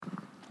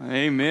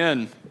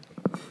Amen.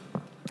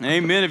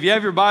 Amen. If you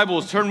have your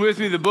Bibles, turn with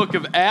me to the book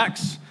of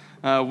Acts.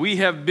 We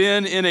have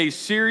been in a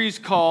series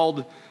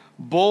called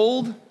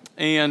Bold,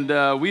 and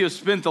we have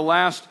spent the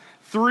last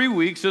 3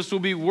 weeks, this will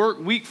be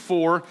week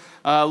 4,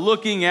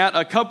 looking at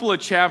a couple of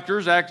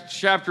chapters, Acts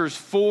chapters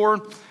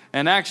 4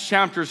 and Acts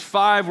chapters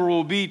 5, where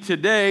we'll be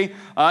today,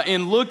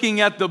 in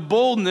looking at the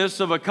boldness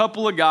of a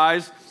couple of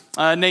guys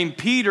named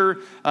Peter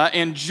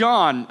and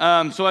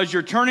John. So as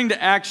you're turning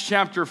to Acts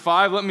chapter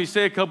 5, let me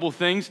say a couple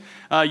things.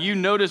 You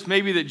noticed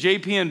maybe that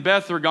JP and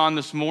Beth are gone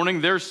this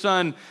morning. Their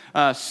son,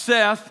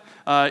 Seth,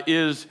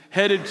 is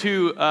headed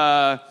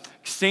to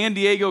San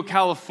Diego,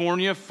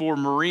 California for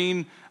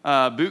Marine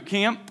boot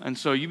camp. And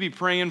so you be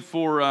praying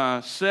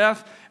for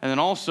Seth. And then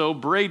also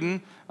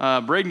Braden.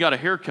 Braden got a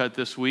haircut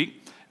this week.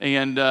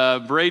 And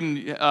Braden,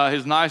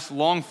 his nice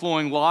long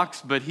flowing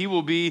locks, but he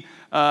will be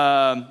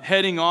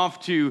heading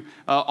off to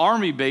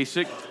Army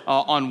Basic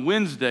on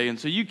Wednesday. And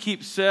so you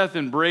keep Seth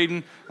and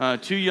Braden,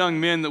 two young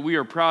men that we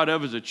are proud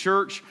of as a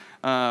church.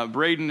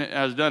 Braden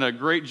has done a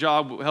great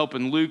job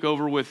helping Luke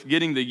over with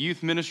getting the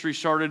youth ministry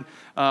started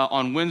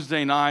on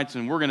Wednesday nights,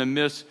 and we're going to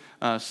miss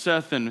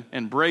Seth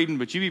and Braden,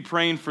 but you be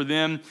praying for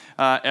them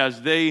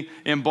as they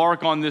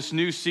embark on this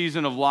new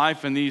season of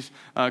life and these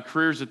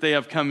careers that they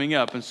have coming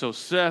up. And so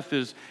Seth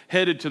is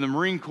headed to the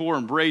Marine Corps,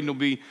 and Braden will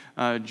be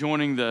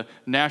joining the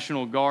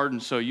National Guard.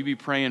 And so you be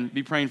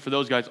praying for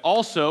those guys.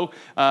 Also,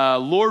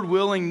 Lord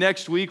willing,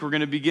 next week we're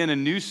going to begin a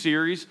new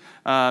series,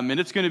 and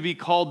it's going to be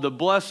called The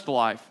Blessed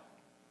Life.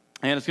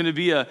 And it's going to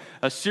be a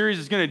series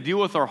that's going to deal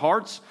with our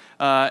hearts.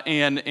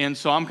 And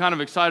so I'm kind of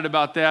excited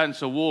about that. And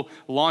so we'll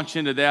launch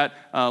into that,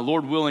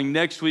 Lord willing.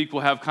 Next week,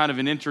 we'll have kind of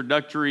an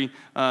introductory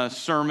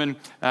sermon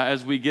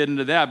as we get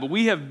into that. But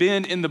we have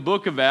been in the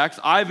book of Acts.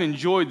 I've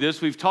enjoyed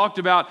this. We've talked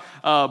about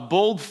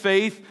bold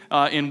faith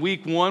in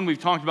week 1. We've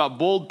talked about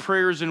bold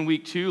prayers in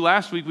week 2.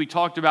 Last week, we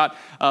talked about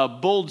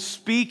bold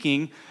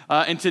speaking.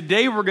 And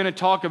today, we're going to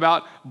talk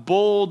about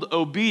bold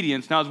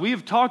obedience. Now, as we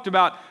have talked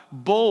about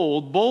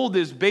bold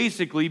is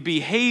basically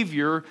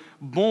behavior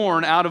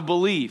born out of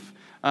belief.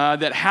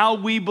 That how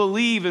we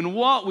believe and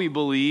what we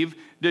believe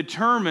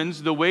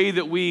determines the way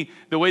that we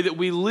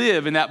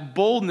live and that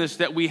boldness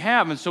that we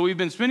have. And so we've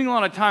been spending a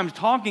lot of time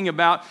talking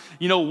about,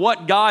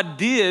 what God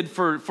did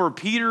for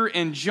Peter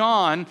and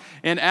John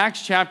in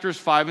Acts chapters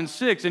 5 and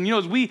 6. And,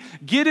 as we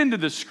get into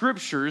the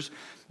scriptures,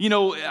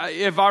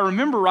 if I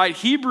remember right,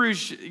 Hebrews,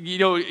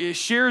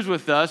 shares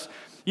with us,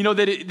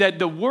 that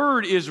the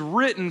word is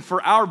written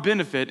for our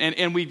benefit.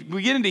 And we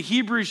get into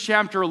Hebrews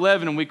chapter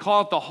 11 and we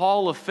call it the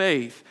Hall of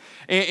Faith.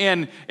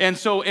 And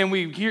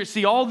we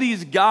see all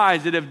these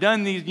guys that have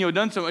done these,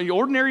 done some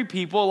ordinary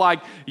people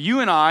like you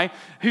and I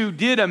who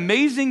did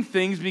amazing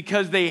things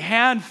because they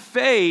had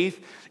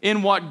faith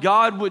in what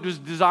God was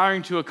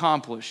desiring to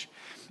accomplish.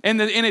 And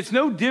it's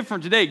no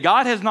different today.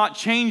 God has not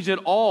changed at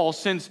all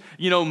since,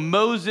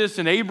 Moses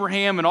and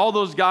Abraham and all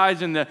those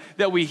guys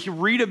that we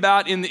read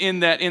about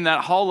in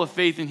that Hall of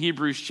Faith in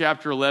Hebrews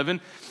chapter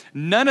 11.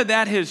 None of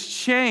that has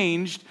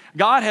changed.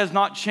 God has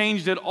not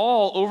changed at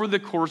all over the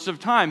course of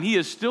time. He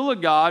is still a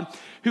God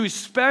who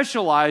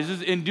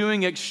specializes in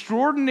doing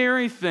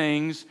extraordinary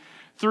things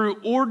through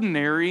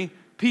ordinary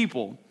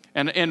people.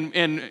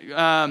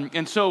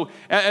 And so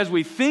as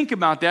we think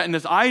about that and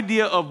this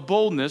idea of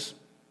boldness,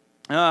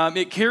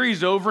 it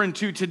carries over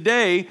into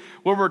today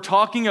where we're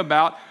talking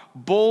about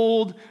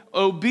bold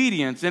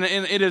obedience. And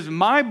it is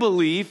my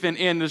belief,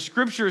 and the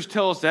scriptures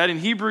tell us that in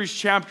Hebrews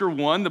chapter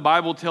 1, the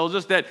Bible tells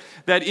us that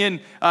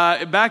in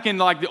back in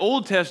like the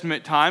Old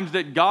Testament times,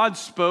 that God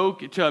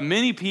spoke to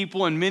many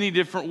people in many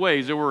different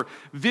ways. There were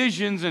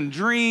visions and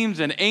dreams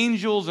and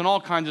angels and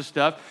all kinds of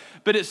stuff.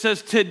 But it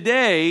says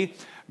today,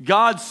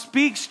 God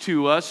speaks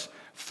to us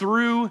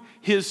through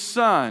his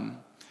Son.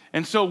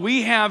 And so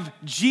we have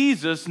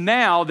Jesus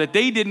now that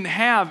they didn't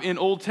have in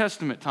Old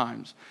Testament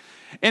times.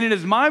 And it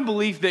is my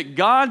belief that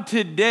God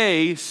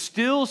today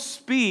still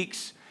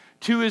speaks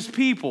to his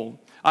people.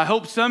 I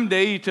hope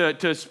someday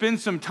to spend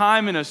some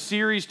time in a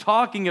series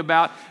talking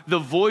about the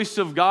voice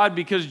of God,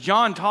 because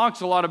John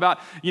talks a lot about,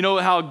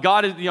 how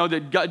God is,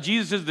 that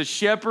Jesus is the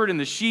shepherd and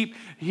the sheep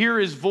hear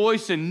his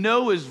voice and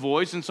know his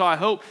voice. And so I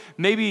hope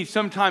maybe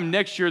sometime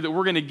next year that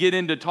we're going to get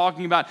into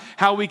talking about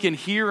how we can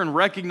hear and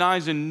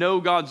recognize and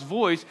know God's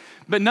voice.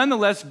 But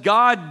nonetheless,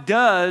 God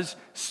does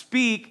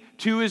speak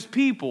to his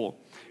people.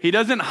 He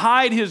doesn't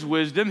hide his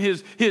wisdom.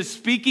 His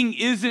speaking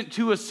isn't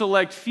to a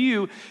select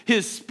few.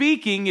 His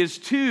speaking is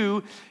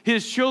to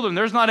his children.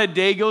 There's not a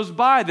day goes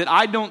by that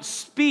I don't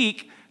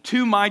speak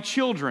to my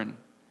children.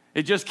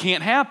 It just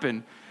can't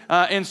happen.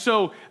 And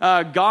so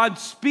God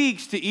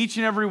speaks to each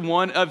and every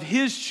one of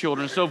his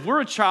children. So if we're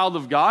a child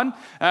of God,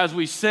 as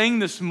we sang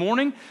this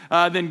morning,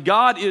 then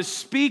God is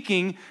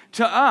speaking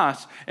to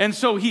us. And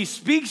so he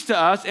speaks to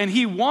us, and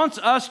he wants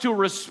us to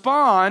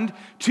respond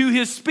to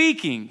his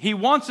speaking. He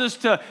wants us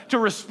to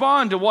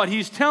respond to what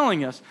he's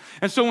telling us.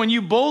 And so when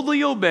you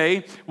boldly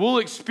obey, we'll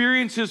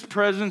experience his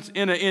presence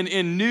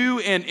in new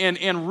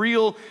and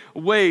real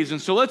ways.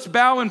 And so let's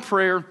bow in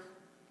prayer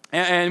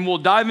And we'll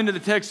dive into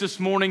the text this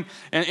morning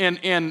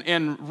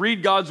and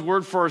read God's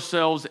word for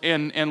ourselves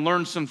and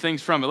learn some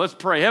things from it. Let's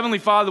pray. Heavenly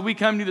Father, we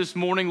come to you this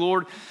morning,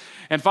 Lord.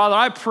 And Father,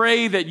 I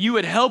pray that you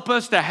would help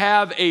us to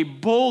have a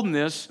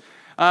boldness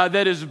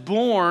that is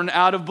born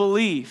out of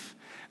belief.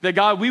 That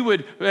God, we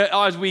would,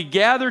 as we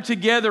gather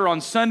together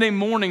on Sunday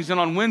mornings and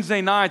on Wednesday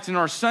nights in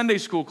our Sunday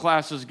school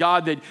classes,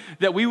 God,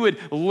 that we would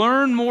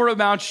learn more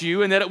about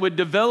you and that it would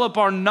develop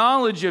our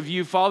knowledge of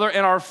you, Father,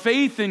 and our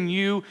faith in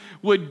you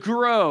would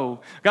grow.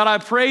 God, I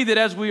pray that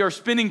as we are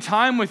spending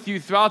time with you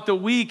throughout the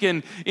week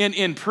and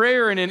in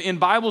prayer and in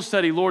Bible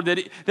study, Lord,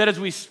 that as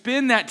we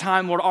spend that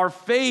time, Lord, our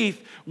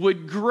faith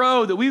would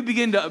grow, that we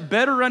begin to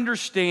better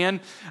understand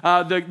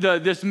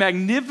this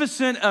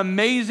magnificent,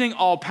 amazing,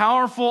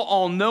 all-powerful,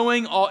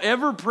 all-knowing,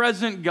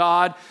 ever-present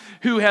God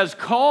who has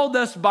called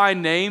us by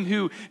name,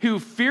 who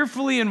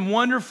fearfully and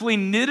wonderfully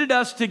knitted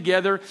us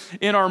together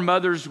in our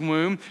mother's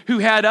womb, who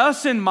had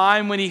us in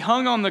mind when he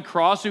hung on the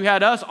cross, who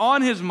had us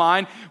on his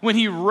mind when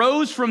he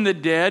rose from the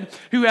dead,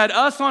 who had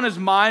us on his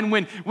mind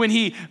when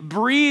he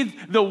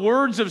breathed the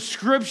words of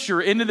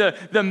Scripture into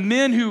the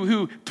men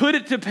who put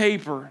it to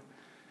paper.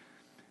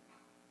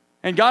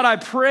 And God, I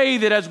pray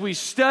that as we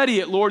study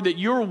it, Lord, that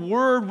your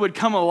word would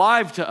come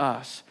alive to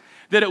us.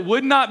 That it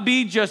would not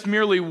be just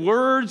merely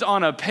words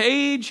on a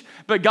page,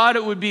 but God,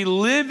 it would be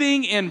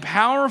living and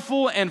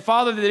powerful, and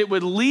Father, that it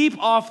would leap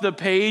off the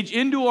page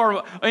into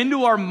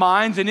our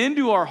minds and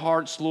into our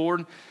hearts,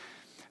 Lord,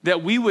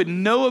 that we would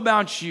know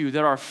about you,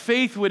 that our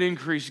faith would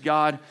increase,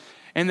 God,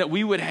 and that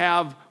we would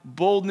have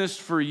boldness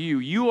for you.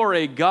 You are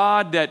a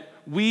God that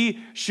we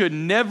should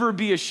never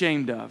be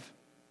ashamed of.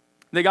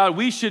 That God,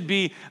 we should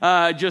be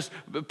just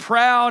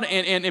proud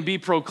and be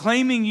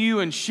proclaiming you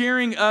and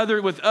sharing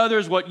with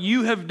others what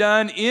you have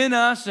done in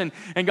us and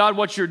God,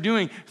 what you're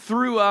doing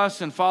through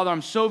us. And Father,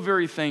 I'm so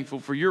very thankful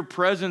for your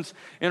presence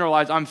in our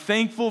lives. I'm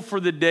thankful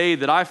for the day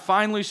that I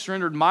finally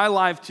surrendered my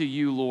life to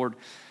you, Lord.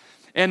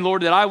 And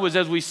Lord, that I was,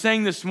 as we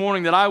sang this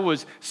morning, that I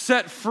was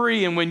set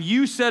free. And when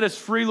you set us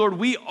free, Lord,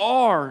 we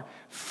are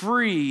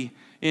free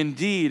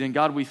indeed. And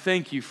God, we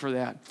thank you for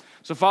that.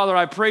 So, Father,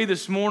 I pray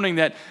this morning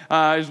that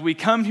as we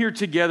come here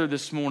together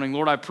this morning,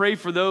 Lord, I pray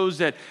for those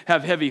that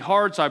have heavy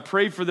hearts. I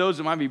pray for those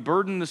that might be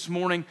burdened this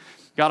morning.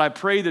 God, I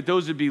pray that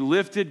those would be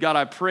lifted. God,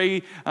 I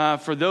pray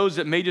for those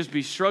that may just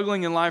be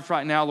struggling in life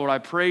right now. Lord, I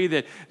pray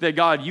that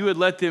God, you would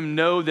let them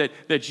know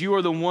that you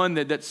are the one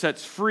that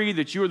sets free,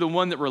 that you are the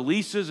one that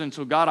releases. And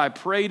so, God, I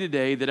pray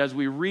today that as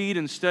we read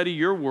and study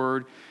your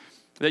word,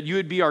 that you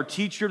would be our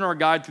teacher and our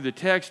guide through the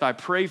text. I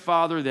pray,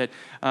 Father, that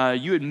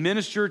you would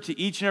minister to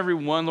each and every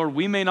one. Lord,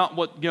 we may not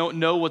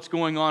know what's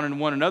going on in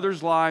one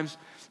another's lives,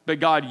 but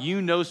God, you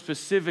know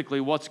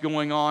specifically what's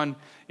going on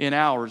in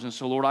ours. And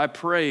so, Lord, I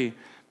pray,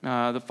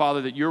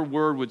 Father, that your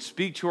word would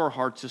speak to our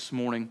hearts this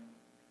morning,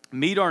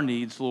 meet our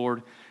needs,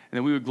 Lord, and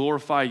that we would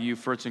glorify you.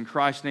 For it's in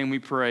Christ's name we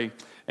pray.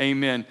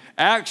 Amen.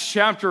 Acts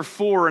chapter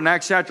 4 and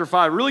Acts chapter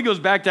 5 really goes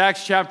back to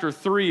Acts chapter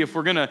 3 if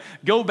we're going to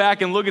go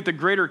back and look at the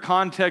greater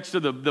context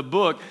of the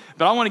book.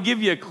 But I want to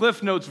give you a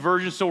Cliff Notes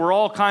version so we're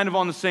all kind of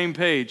on the same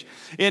page.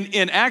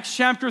 In Acts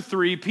chapter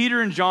 3, Peter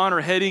and John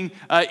are heading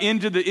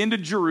into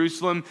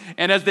Jerusalem.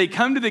 And as they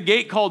come to the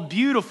gate called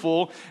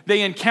Beautiful,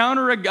 they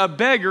encounter a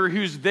beggar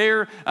who's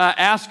there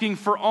asking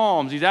for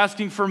alms. He's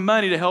asking for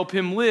money to help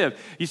him live.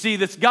 You see,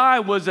 this guy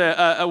was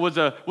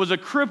a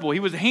cripple. He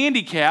was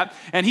handicapped,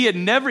 and he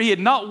had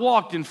not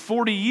walked in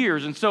 40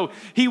 years. And so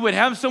he would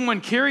have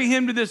someone carry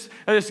him to this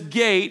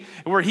gate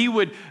where he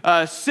would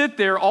sit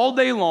there all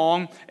day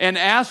long and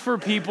ask for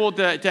people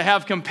to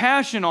have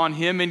compassion on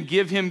him and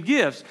give him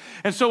gifts.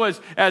 And so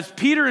as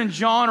Peter and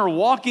John are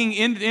walking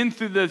in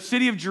through the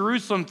city of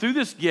Jerusalem through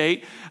this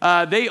gate,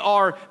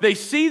 they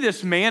see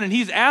this man and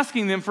he's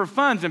asking them for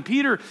funds. And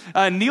Peter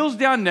kneels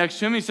down next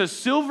to him. He says,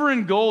 "Silver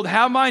and gold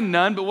have I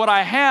none, but what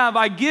I have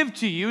I give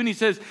to you." And he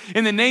says,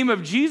 "In the name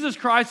of Jesus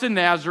Christ of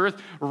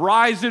Nazareth,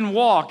 rise and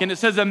walk." And it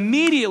says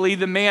immediately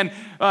the man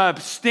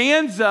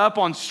stands up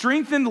on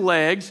strengthened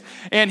legs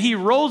and he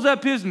rolls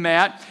up his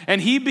mat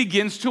and he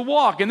begins to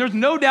walk. And there's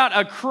no doubt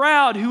a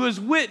crowd who has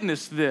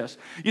witnessed this.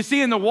 You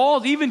see, in the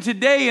walls, even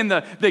today in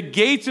the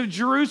gates of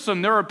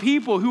Jerusalem, there are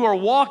people who are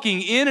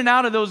walking in and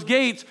out of those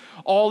gates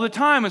all the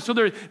time. And so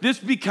this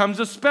becomes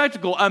a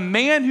spectacle. A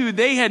man who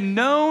they had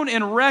known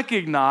and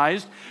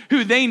recognized,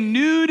 who they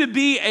knew to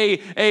be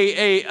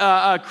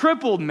a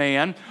crippled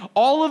man,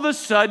 all of a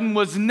sudden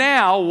was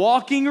now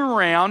walking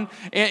around,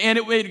 and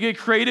it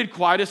created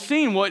quite a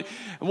scene.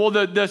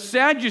 The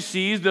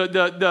Sadducees,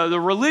 the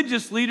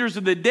religious leaders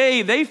of the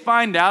day, they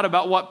find out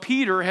about what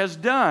Peter has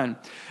done.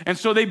 And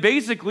so they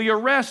basically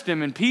arrest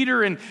him. And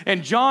Peter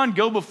and John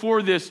go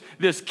before this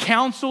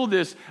council,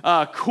 this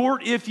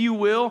court, if you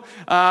will.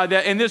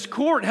 And this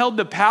court held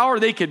the power.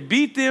 They could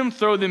beat them,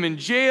 throw them in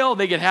jail.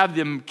 They could have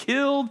them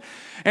killed.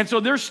 And so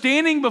they're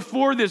standing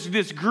before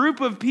this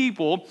group of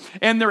people,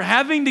 and they're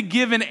having to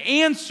give an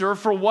answer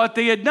for what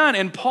they had done.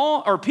 And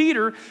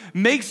Peter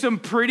makes some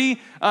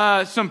pretty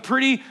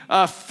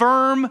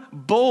firm,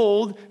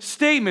 bold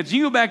statements.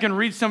 You go back and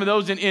read some of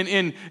those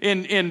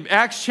in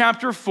Acts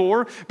chapter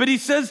 4. But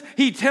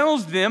he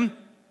tells them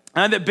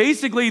that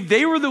basically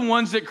they were the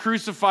ones that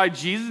crucified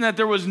Jesus, and that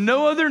there was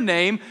no other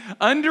name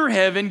under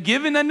heaven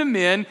given unto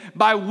men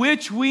by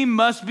which we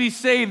must be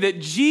saved, that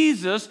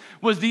Jesus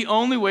was the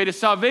only way to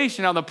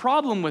salvation. Now the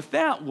problem with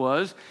that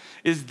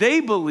is they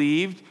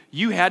believed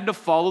you had to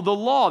follow the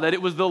law, that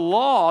it was the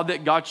law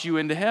that got you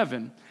into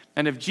heaven.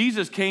 And if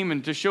Jesus came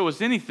and to show us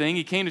anything,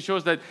 he came to show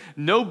us that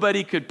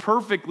nobody could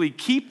perfectly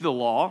keep the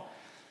law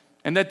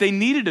and that they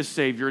needed a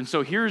Savior. And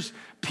so here's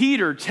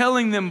Peter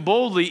telling them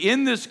boldly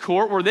in this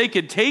court where they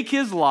could take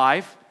his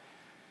life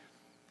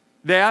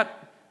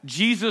that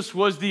Jesus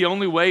was the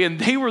only way, and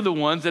they were the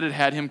ones that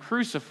had him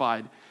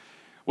crucified.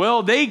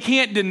 Well, they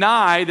can't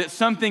deny that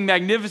something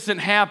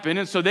magnificent happened,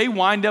 and so they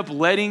wind up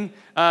letting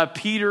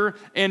Peter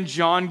and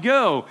John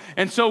go.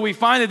 And so we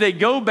find that they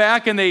go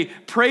back and they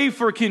pray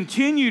for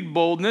continued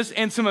boldness,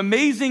 and some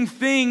amazing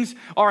things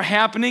are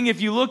happening. If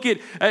you look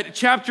at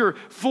chapter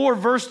 4,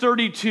 verse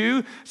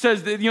 32,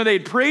 says that they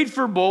had prayed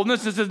for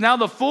boldness. It says, now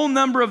the full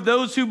number of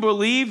those who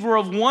believed were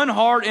of one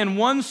heart and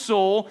one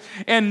soul,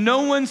 and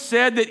no one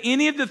said that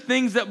any of the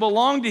things that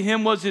belonged to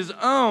him was his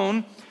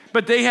own,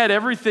 but they had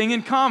everything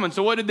in common.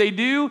 So what did they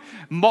do?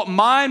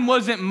 Mine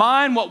wasn't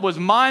mine. What was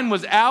mine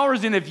was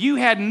ours. And if you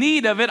had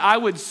need of it, I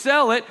would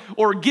sell it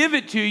or give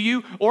it to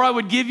you, or I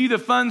would give you the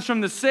funds from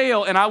the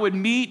sale, and I would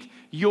meet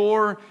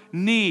your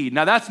need.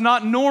 Now that's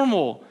not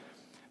normal.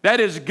 That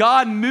is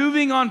God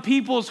moving on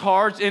people's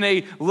hearts in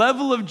a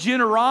level of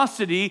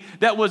generosity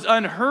that was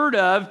unheard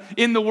of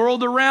in the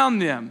world around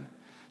them.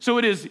 So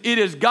it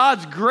is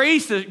God's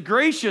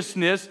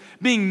graciousness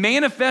being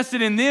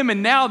manifested in them,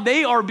 and now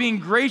they are being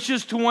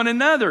gracious to one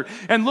another.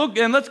 And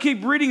let's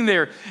keep reading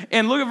there.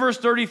 And look at verse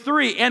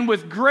 33. And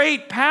with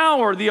great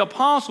power the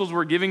apostles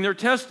were giving their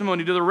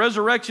testimony to the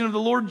resurrection of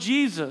the Lord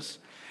Jesus.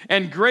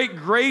 And great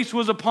grace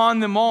was upon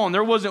them all. And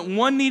there wasn't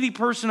one needy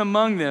person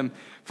among them.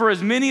 For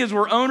as many as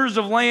were owners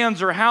of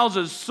lands or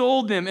houses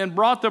sold them and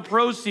brought the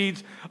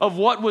proceeds of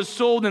what was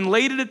sold and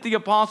laid it at the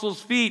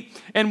apostles'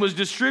 feet, and was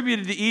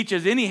distributed to each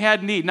as any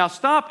had need. Now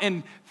stop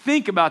and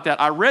think about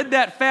that. I read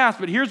that fast,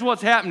 but here's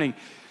what's happening.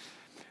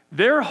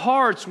 Their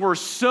hearts were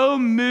so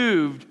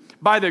moved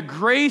by the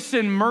grace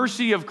and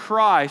mercy of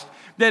Christ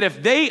that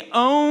if they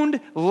owned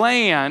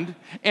land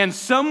and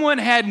someone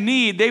had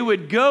need, they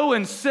would go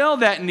and sell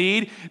that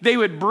need. They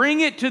would bring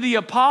it to the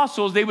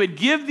apostles. They would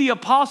give the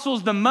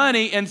apostles the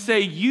money and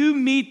say, you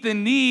meet the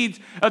needs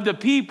of the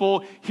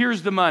people.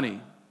 Here's the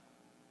money.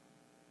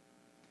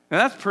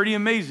 Now that's pretty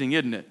amazing,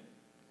 isn't it?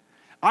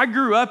 I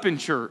grew up in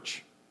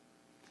church.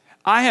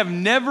 I have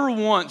never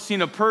once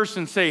seen a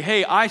person say,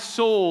 hey, I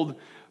sold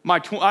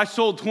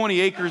 20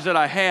 acres that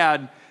I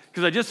had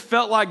because I just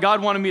felt like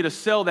God wanted me to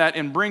sell that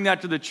and bring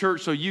that to the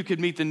church so you could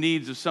meet the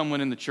needs of someone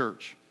in the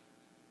church.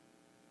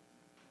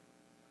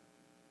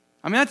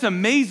 I mean, that's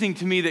amazing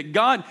to me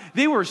that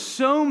they were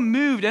so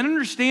moved. And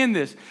understand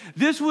this.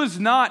 This was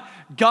not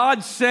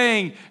God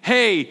saying,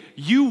 hey,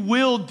 you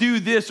will do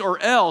this or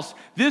else.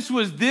 This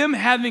was them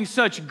having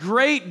such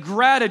great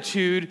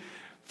gratitude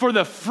for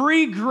the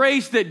free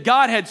grace that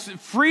God had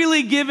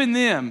freely given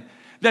them,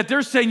 that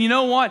they're saying, you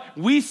know what?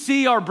 We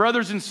see our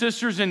brothers and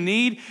sisters in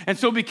need, and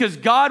so because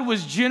God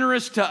was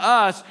generous to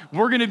us,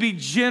 we're going to be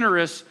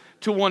generous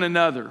to one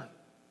another.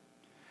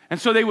 And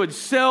so they would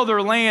sell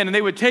their land and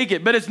they would take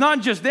it. But it's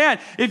not just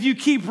that. If you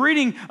keep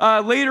reading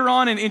later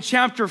on in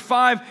chapter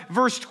 5,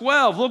 verse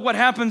 12, look what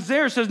happens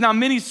there. It says, now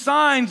many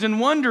signs and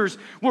wonders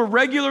were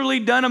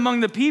regularly done among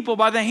the people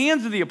by the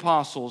hands of the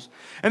apostles.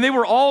 And they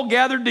were all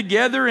gathered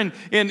together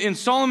in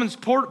Solomon's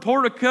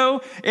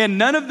portico, and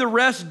none of the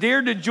rest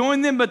dared to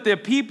join them, but the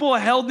people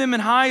held them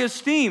in high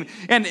esteem.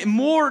 And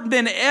more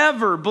than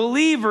ever,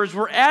 believers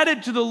were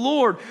added to the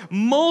Lord,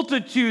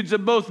 multitudes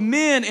of both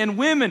men and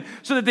women,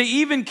 so that they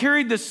even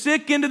carried the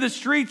sick into the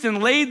streets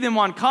and laid them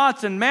on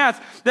cots and mats,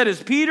 that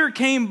as Peter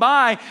came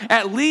by,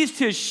 at least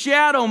his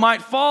shadow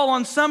might fall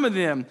on some of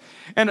them.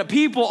 And the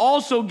people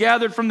also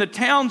gathered from the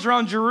towns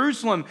around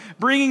Jerusalem,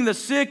 bringing the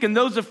sick and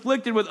those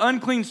afflicted with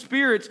unclean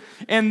spirits,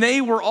 and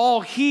they were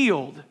all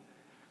healed.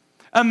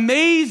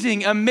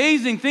 Amazing,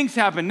 amazing things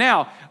happen.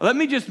 Now, let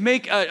me just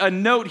make a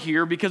note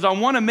here because I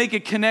want to make a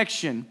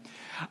connection.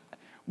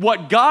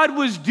 What God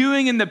was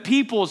doing in the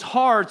people's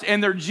hearts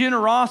and their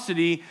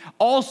generosity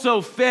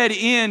also fed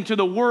into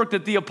the work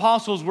that the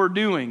apostles were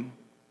doing.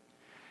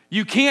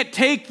 You can't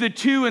take the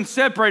two and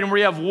separate them where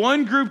you have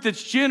one group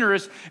that's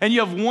generous and you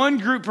have one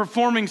group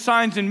performing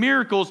signs and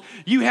miracles.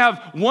 You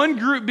have one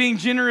group being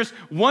generous,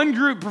 one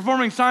group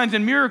performing signs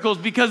and miracles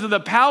because of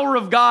the power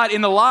of God in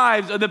the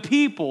lives of the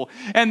people.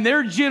 And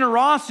their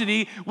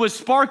generosity was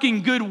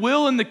sparking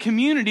goodwill in the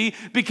community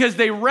because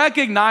they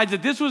recognized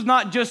that this was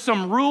not just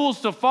some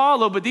rules to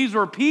follow, but these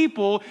were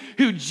people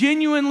who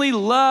genuinely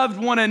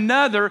loved one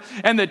another.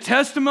 And the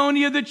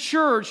testimony of the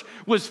church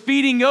was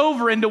feeding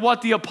over into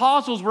what the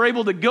apostles were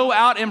able to go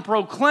out and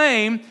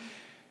proclaim,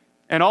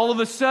 and all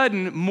of a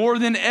sudden, more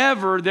than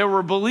ever, there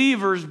were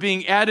believers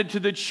being added to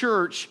the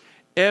church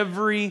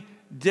every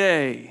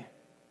day.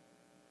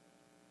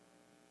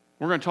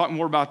 We're going to talk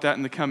more about that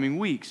in the coming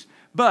weeks.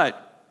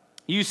 But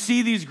you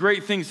see these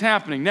great things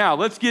happening. Now,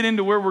 let's get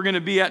into where we're going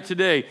to be at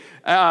today.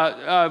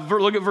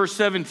 Look at verse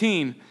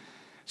 17.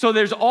 So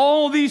there's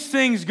all these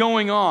things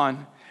going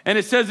on. And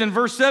it says in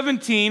verse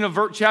 17 of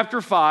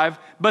chapter 5,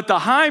 but the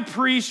high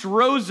priest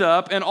rose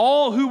up and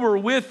all who were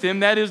with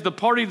him, that is the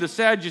party of the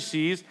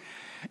Sadducees,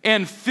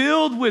 and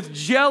filled with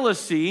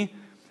jealousy,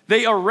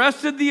 they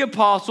arrested the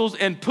apostles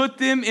and put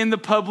them in the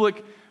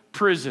public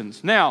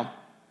prisons. Now,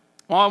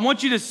 I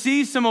want you to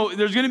see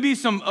there's going to be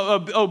some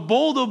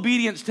bold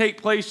obedience take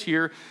place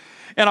here.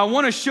 And I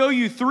want to show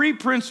you three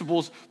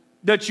principles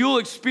that you'll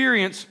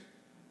experience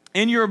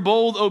in your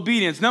bold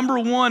obedience. Number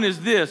one is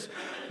this.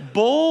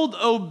 Bold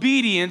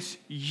obedience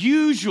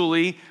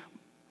usually,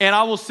 and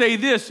I will say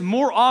this,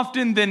 more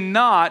often than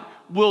not,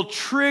 will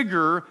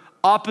trigger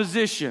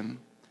opposition.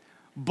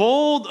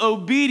 Bold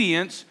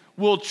obedience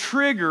will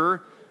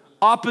trigger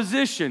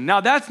opposition. Now,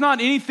 that's not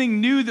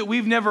anything new that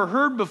we've never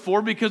heard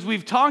before, because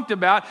we've talked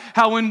about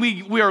how when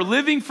we are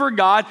living for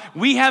God,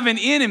 we have an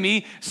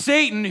enemy,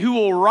 Satan, who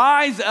will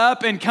rise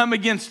up and come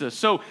against us.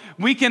 So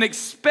we can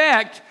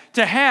expect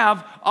to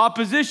have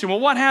opposition. Well,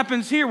 what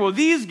happens here? Well,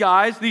 these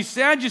guys, these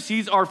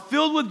Sadducees, are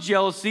filled with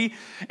jealousy,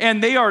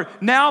 and they are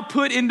now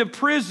put into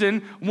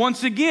prison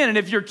once again. And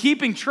if you're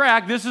keeping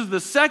track, this is the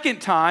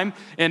second time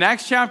in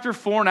Acts chapter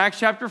 4 and Acts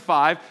chapter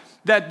 5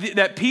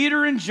 that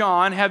Peter and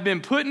John have been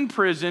put in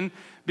prison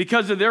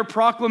because of their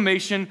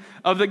proclamation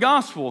of the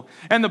gospel.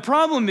 And the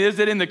problem is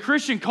that in the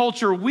Christian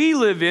culture we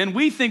live in,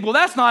 we think, well,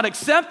 that's not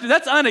accepted.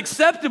 That's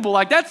unacceptable.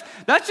 Like that's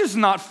just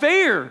not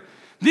fair.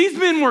 These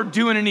men weren't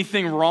doing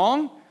anything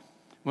wrong.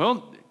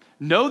 Well,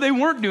 no, they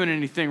weren't doing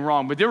anything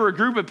wrong, but there were a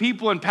group of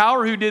people in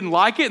power who didn't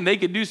like it, and they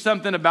could do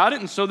something about it,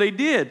 and so they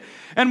did.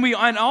 And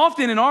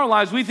often in our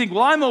lives, we think,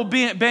 well, I'm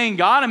obeying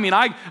God. I mean,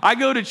 I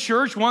go to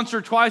church once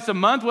or twice a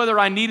month, whether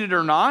I need it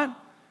or not.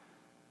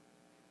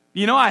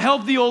 You know, I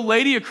helped the old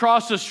lady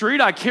across the street.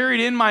 I carried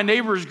in my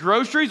neighbor's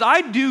groceries. I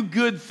do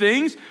good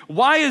things.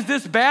 Why is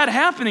this bad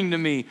happening to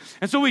me?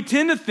 And so we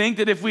tend to think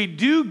that if we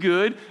do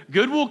good,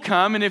 good will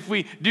come, and if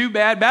we do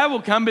bad, bad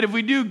will come. But if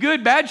we do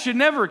good, bad should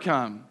never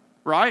come.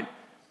 Right?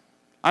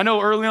 I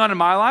know early on in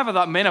my life, I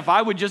thought, man, if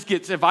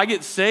I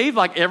get saved,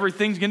 like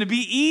everything's going to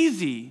be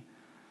easy.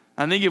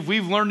 I think if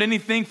we've learned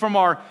anything from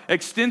our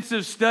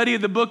extensive study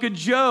of the book of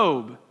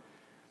Job,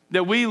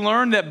 that we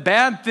learn that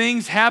bad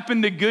things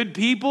happen to good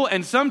people,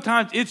 and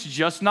sometimes it's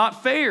just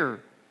not fair.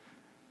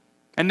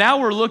 And now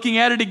we're looking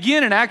at it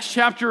again in Acts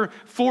chapter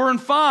 4 and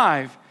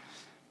 5.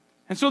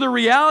 And so the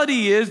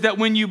reality is that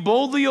when you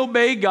boldly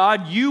obey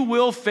God, you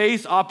will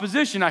face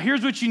opposition. Now,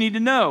 here's what you need to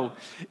know.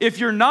 If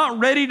you're not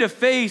ready to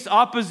face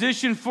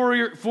opposition for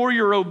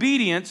your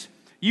obedience,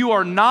 you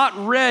are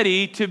not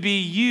ready to be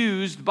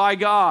used by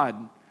God.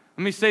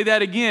 Let me say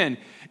that again.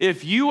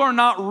 If you are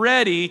not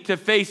ready to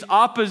face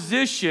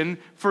opposition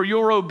for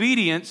your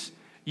obedience,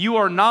 you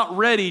are not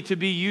ready to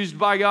be used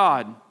by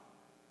God.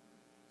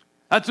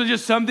 That's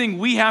just something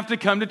we have to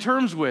come to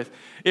terms with.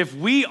 If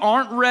we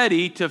aren't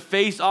ready to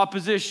face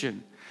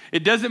opposition,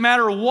 it doesn't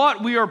matter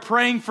what we are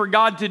praying for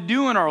God to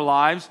do in our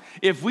lives.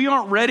 If we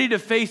aren't ready to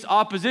face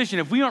opposition,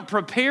 if we aren't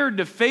prepared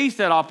to face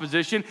that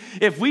opposition,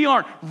 if we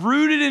aren't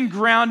rooted and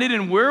grounded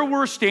in where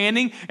we're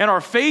standing and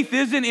our faith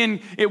isn't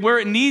in it where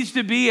it needs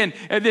to be, and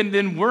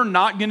then we're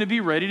not going to be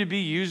ready to be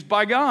used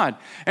by God.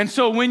 And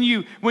so when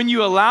you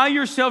allow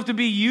yourself to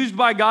be used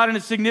by God in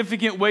a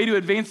significant way to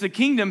advance the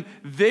kingdom,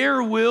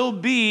 there will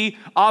be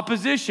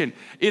opposition.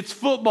 It's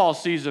football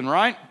season,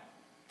 right?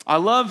 I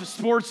love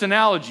sports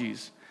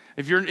analogies.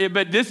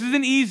 But this is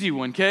an easy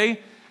one, okay?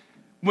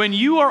 When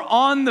you are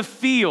on the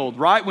field,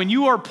 right, when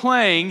you are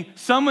playing,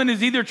 someone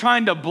is either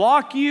trying to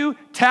block you,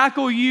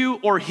 tackle you,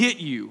 or hit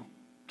you,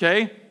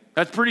 okay?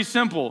 That's pretty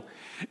simple.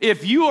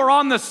 If you are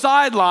on the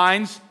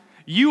sidelines,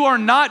 you are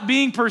not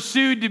being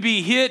pursued to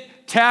be hit,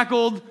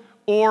 tackled,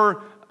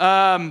 or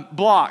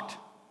blocked.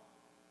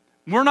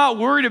 We're not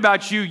worried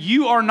about you.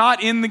 You are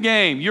not in the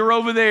game. You're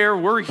over there.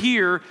 We're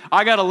here.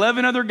 I got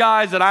 11 other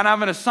guys that I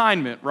have an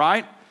assignment,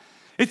 right?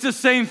 It's the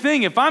same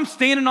thing. If I'm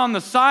standing on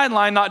the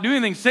sideline not doing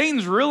anything,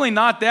 Satan's really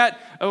not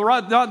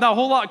a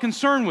whole lot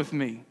concerned with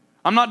me.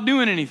 I'm not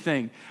doing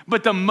anything.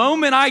 But the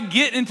moment I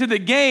get into the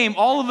game,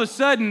 all of a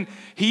sudden,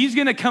 he's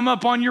going to come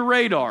up on your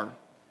radar.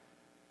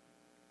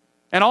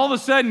 And all of a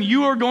sudden,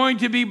 you are going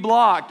to be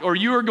blocked, or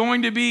you are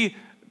going to be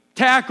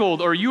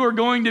tackled, or you are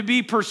going to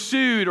be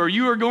pursued, or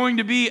you are going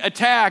to be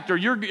attacked, or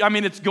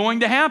it's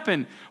going to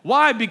happen.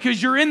 Why?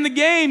 Because you're in the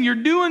game, you're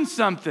doing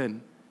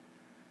something.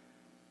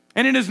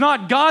 And it is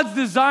not God's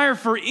desire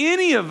for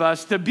any of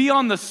us to be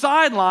on the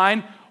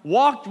sideline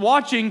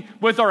watching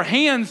with our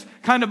hands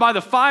kind of by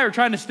the fire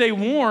trying to stay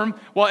warm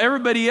while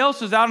everybody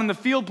else is out in the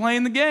field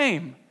playing the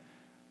game.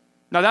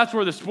 Now that's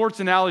where the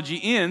sports analogy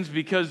ends,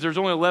 because there's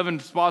only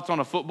 11 spots on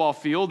a football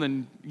field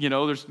and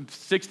there's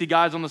 60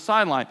 guys on the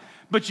sideline.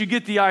 But you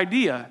get the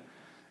idea.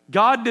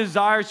 God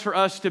desires for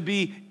us to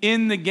be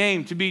in the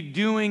game, to be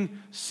doing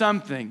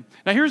something.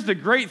 Now here's the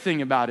great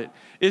thing about it,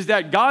 is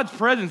that God's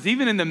presence,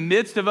 even in the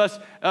midst of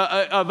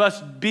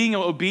us being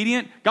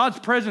obedient, God's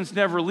presence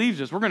never leaves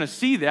us. We're going to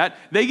see that.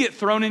 They get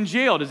thrown in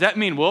jail. Does that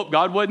mean, well,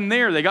 God wasn't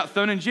there, they got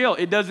thrown in jail?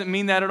 It doesn't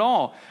mean that at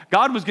all.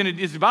 God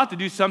is about to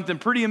do something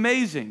pretty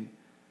amazing.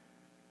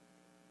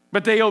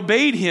 But they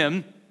obeyed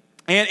him.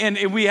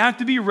 And we have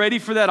to be ready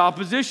for that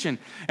opposition.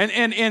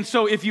 And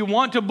so if you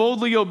want to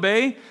boldly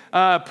obey,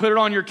 put it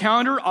on your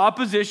calendar.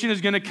 Opposition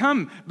is going to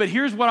come. But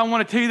here's what I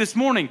want to tell you this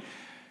morning.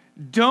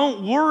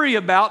 Don't worry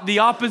about the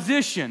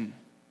opposition.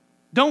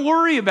 Don't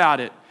worry about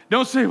it.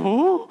 Don't say,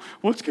 oh,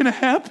 what's going to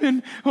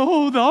happen?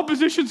 Oh, the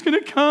opposition's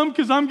going to come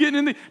because I'm getting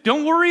in the...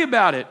 Don't worry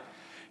about it.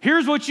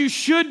 Here's what you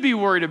should be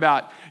worried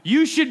about.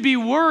 You should be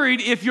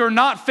worried if you're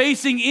not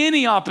facing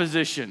any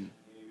opposition.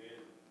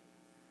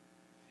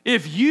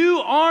 If you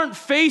aren't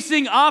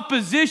facing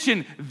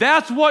opposition,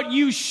 that's what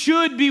you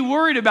should be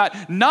worried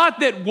about. Not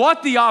that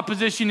what the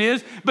opposition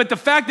is, but the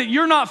fact that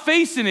you're not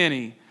facing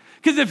any.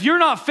 Because if you're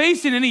not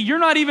facing any, you're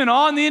not even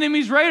on the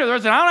enemy's radar. They're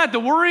saying, I don't have to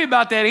worry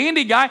about that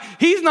Andy guy.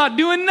 He's not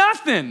doing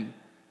nothing.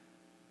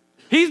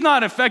 He's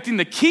not affecting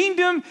the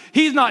kingdom.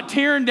 He's not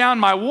tearing down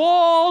my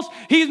walls.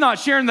 He's not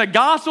sharing the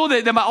gospel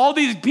that all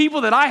these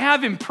people that I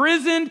have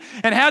imprisoned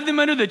and have them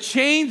under the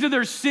chains of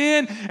their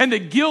sin and the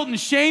guilt and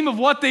shame of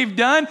what they've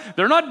done.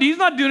 He's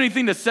not doing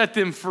anything to set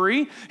them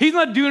free. He's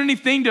not doing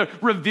anything to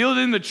reveal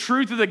to them the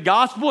truth of the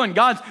gospel and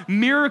God's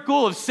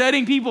miracle of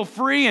setting people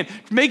free and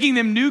making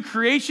them new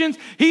creations.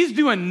 He's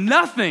doing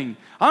nothing.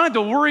 I don't have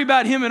to worry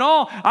about him at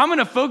all. I'm going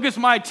to focus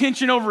my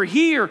attention over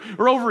here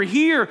or over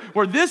here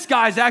where this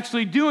guy's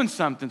actually doing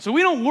something. So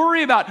we don't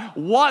worry about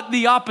what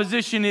the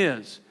opposition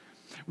is.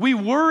 We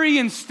worry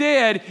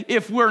instead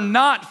if we're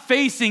not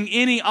facing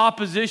any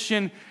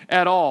opposition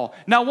at all.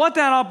 Now, what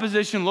that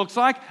opposition looks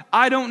like,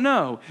 I don't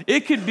know.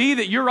 It could be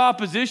that your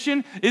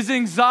opposition is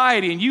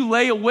anxiety and you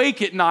lay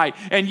awake at night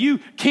and you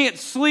can't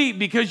sleep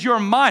because your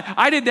mind.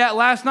 I did that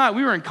last night.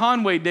 We were in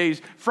Conway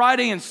days,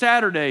 Friday and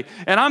Saturday,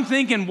 and I'm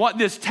thinking what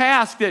this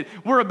task that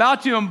we're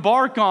about to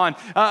embark on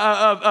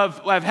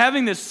of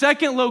having this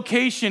second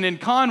location in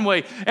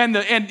Conway and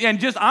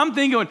I'm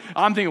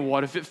thinking,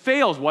 what if it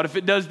fails? What if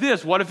it does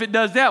this? What if it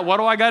does that? What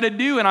do I got to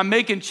do? And I'm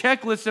making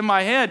checklists in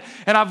my head,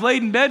 and I've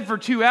laid in bed for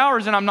 2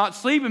 hours and I'm not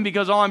sleeping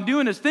because all I'm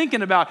doing is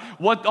thinking about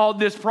what all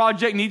this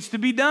project needs to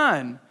be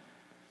done.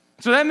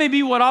 So that may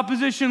be what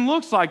opposition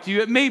looks like to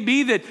you. It may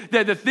be that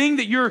the thing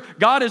that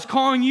God is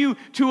calling you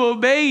to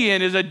obey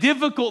in is a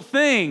difficult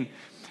thing.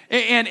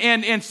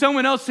 And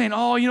someone else saying,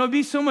 oh, it'd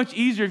be so much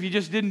easier if you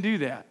just didn't do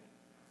that.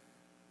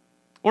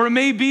 Or it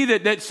may be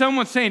that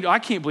someone's saying, I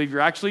can't believe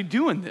you're actually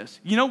doing this.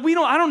 I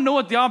don't know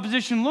what the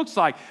opposition looks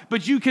like,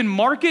 but you can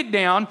mark it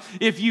down.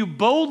 If you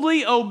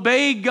boldly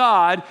obey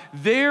God,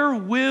 there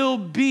will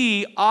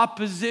be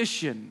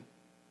opposition.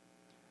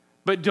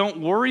 But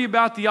don't worry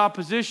about the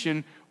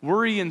opposition.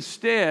 Worry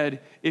instead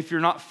if you're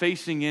not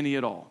facing any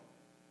at all.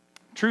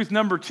 Truth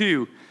number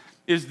 2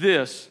 is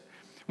this.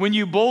 When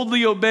you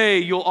boldly obey,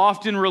 you'll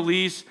often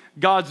release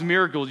God's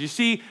miracles. You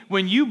see,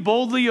 when you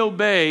boldly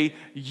obey,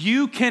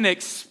 you can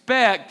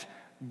expect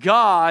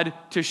God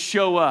to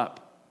show up.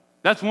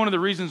 That's one of the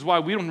reasons why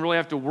we don't really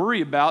have to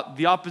worry about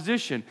the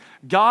opposition.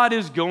 God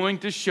is going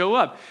to show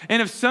up.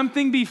 And if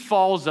something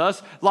befalls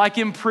us, like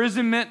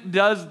imprisonment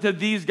does to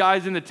these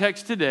guys in the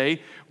text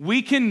today,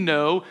 we can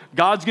know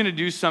God's going to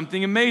do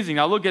something amazing.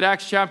 Now look at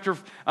Acts chapter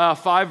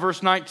 5,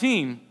 verse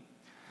 19.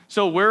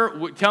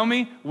 So tell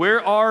me,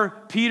 where are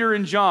Peter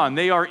and John?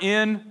 They are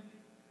in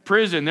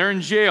prison. They're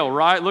in jail,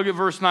 right? Look at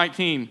verse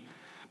 19.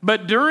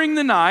 But during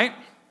the night,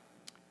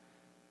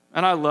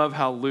 and I love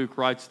how Luke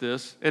writes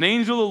this, an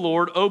angel of the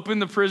Lord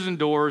opened the prison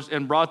doors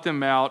and brought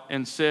them out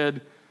and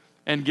said,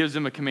 and gives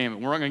them a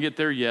commandment. We're not going to get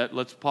there yet.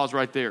 Let's pause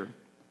right there.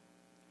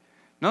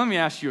 Now let me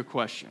ask you a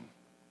question,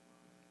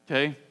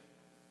 okay?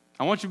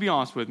 I want you to be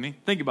honest with me.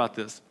 Think about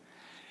this.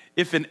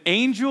 If an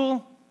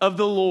angel of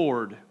the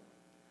Lord,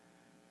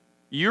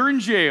 you're in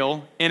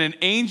jail, and an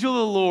angel of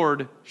the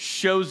Lord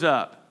shows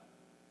up,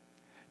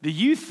 do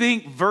you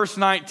think verse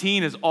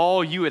 19 is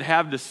all you would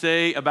have to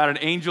say about an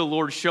angel of the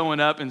Lord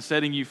showing up and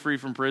setting you free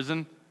from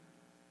prison?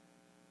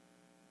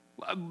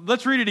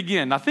 Let's read it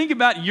again. Now think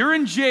about, you're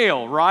in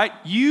jail, right?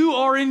 You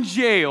are in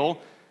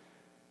jail.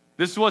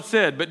 This is what's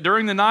said. But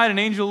during the night, an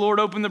angel of the Lord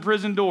opened the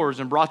prison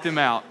doors and brought them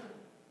out.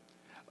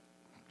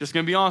 Just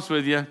going to be honest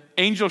with you.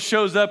 Angel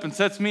shows up and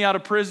sets me out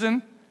of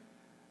prison.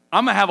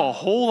 I'm going to have a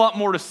whole lot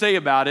more to say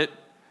about it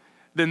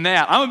than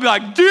that. I'm going to be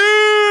like,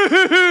 dude,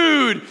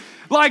 dude,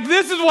 like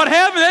this is what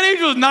happened. That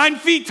angel was 9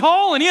 feet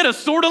tall and he had a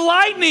sword of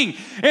lightning.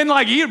 And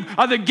like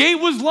the gate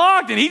was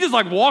locked and he just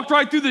like walked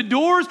right through the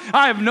doors.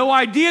 I have no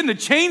idea. And the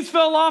chains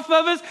fell off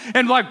of us.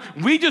 And like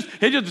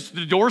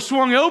the door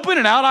swung open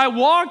and out I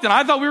walked. And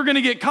I thought we were going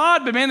to get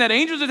caught. But man, that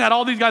angel just had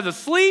all these guys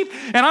asleep.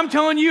 And I'm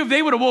telling you, if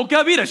they would have woke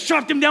up, he'd have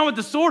shot them down with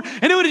the sword.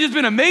 And it would have just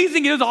been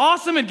amazing. It was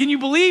awesome. And can you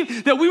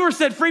believe that we were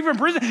set free from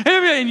prison?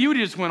 And you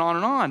just went on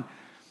and on.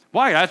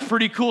 Why? That's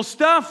pretty cool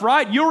stuff,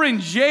 right? You're in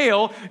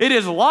jail, it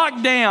is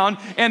locked down,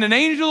 and an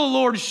angel of the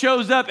Lord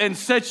shows up and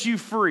sets you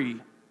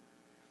free.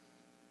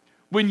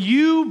 When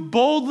you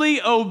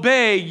boldly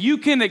obey, you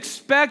can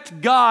expect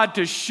God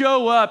to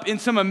show up in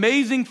some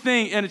amazing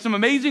thing and in some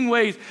amazing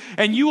ways,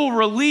 and you will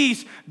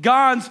release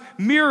God's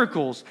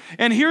miracles.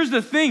 And here's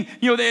the thing,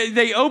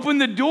 they open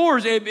the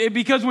doors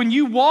because when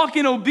you walk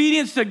in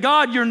obedience to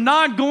God, you're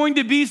not going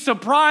to be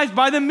surprised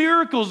by the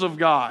miracles of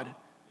God.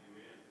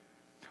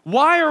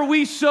 Why are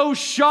we so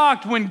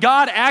shocked when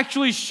God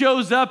actually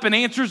shows up and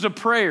answers a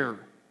prayer?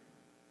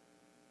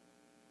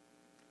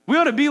 We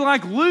ought to be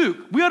like Luke.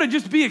 We ought to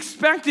just be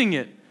expecting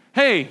it.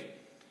 Hey,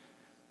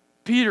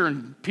 Peter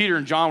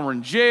and John were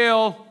in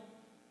jail.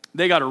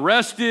 They got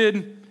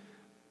arrested.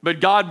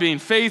 But God being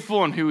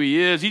faithful and who he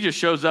is, he just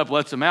shows up,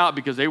 lets them out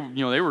because they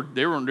weren't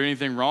doing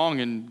anything wrong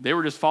and they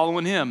were just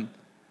following him.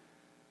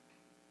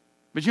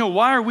 But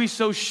why are we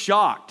so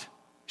shocked?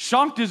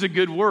 Shocked is a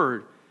good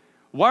word.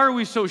 Why are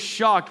we so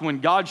shocked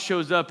when God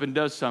shows up and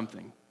does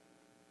something?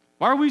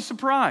 Why are we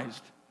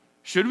surprised?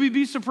 Should we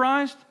be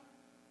surprised?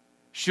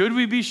 Should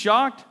we be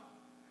shocked?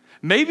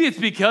 Maybe it's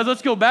because,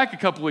 let's go back a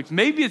couple weeks,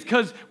 maybe it's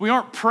because we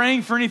aren't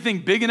praying for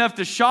anything big enough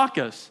to shock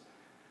us.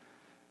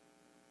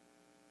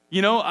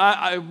 You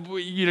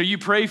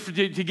pray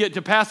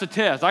to pass a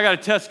test. I got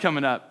a test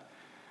coming up.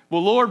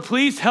 Well, Lord,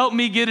 please help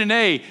me get an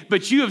A.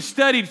 But you have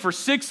studied for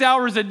 6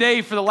 hours a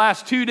day for the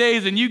last 2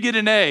 days and you get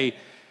an A.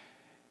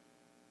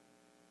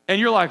 And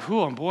you're like,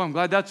 I'm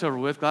glad that's over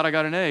with. Glad I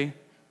got an A.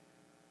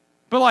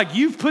 But like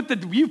you've put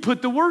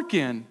the work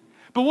in.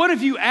 But what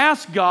if you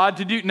ask God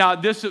to do, now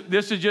this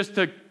is just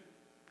to,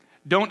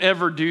 don't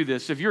ever do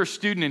this. If you're a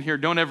student in here,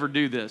 don't ever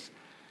do this.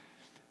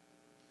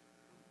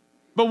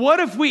 But what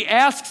if we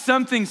ask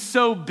something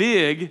so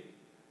big,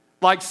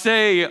 like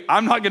say,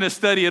 I'm not going to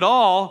study at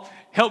all,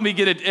 help me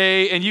get an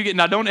A, and you get,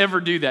 now don't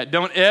ever do that.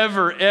 Don't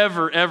ever,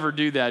 ever, ever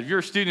do that. If you're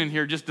a student in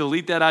here, just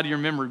delete that out of your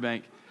memory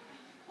bank.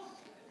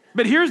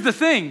 But here's the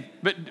thing,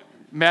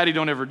 Maddie,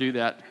 don't ever do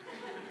that,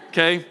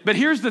 okay? But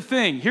here's the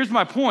thing, here's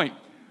my point.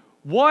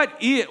 What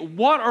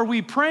are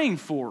we praying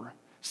for?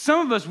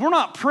 Some of us, we're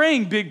not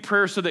praying big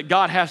prayers so that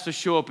God has to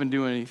show up and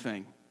do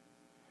anything.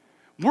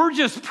 We're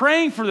just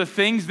praying for the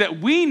things that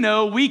we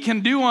know we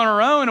can do on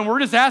our own, and we're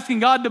just asking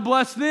God to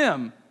bless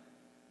them.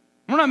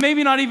 We're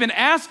maybe not even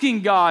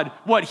asking God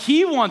what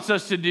he wants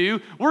us to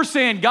do. We're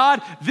saying,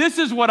 God, this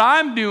is what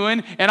I'm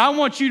doing, and I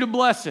want you to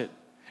bless it.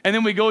 And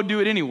then we go do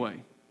it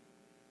anyway.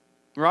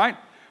 Right?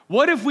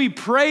 What if we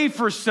pray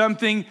for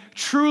something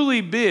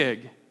truly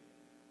big?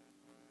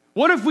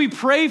 What if we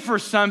pray for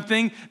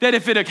something that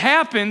if it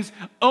happens,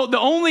 the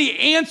only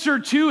answer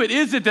to it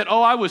isn't that,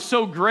 I was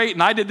so great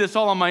and I did this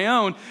all on my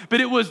own,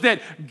 but it was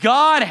that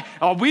God,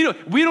 we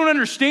don't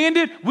understand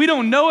it, we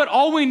don't know it,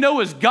 all we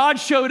know is God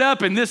showed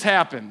up and this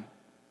happened.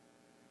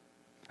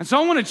 And so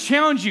I want to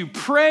challenge you,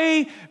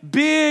 pray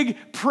big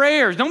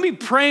prayers. Don't be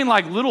praying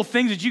like little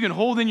things that you can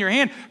hold in your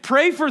hand.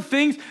 Pray for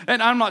things,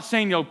 and I'm not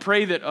saying,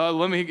 pray that,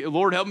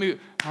 Lord, help me.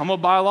 I'm going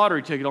to buy a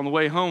lottery ticket on the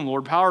way home.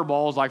 Lord,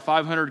 Powerball is like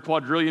 $500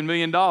 quadrillion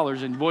million.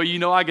 And boy,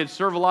 I could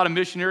serve a lot of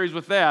missionaries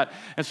with that.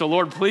 And so,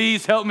 Lord,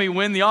 please help me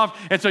win the offer.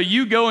 And so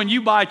you go and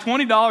you buy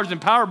 $20 in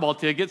Powerball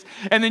tickets,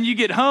 and then you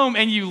get home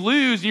and you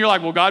lose, and you're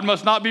like, well, God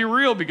must not be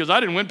real because I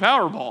didn't win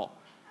Powerball.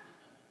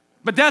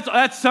 But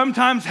that's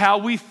sometimes how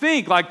we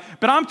think. But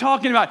I'm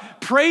talking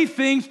about pray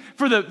things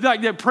for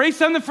pray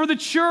something for the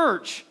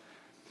church.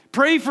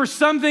 Pray for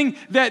something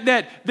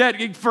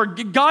that for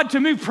God to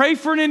move. Pray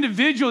for an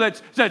individual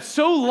that's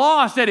so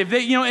lost that if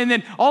they, and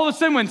then all of a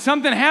sudden when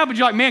something happens,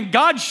 you're like, man,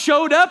 God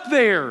showed up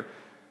there.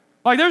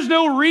 Like there's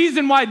no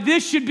reason why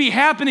this should be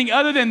happening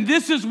other than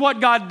this is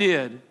what God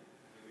did. Amen.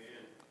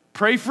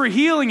 Pray for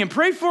healing and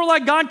pray for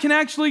like God can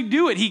actually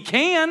do it. He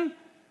can.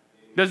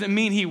 Doesn't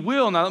mean he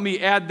will. Now let me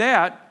add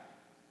that.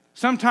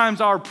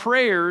 Sometimes our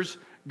prayers,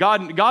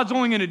 God's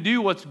only going to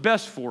do what's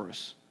best for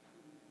us.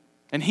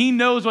 And he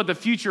knows what the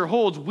future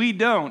holds. We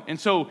don't. And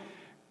so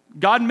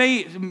God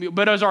may,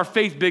 but is our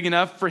faith big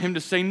enough for him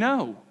to say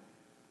no?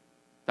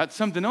 That's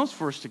something else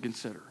for us to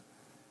consider.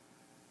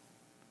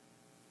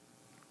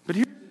 But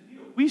here's the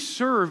deal. We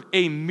serve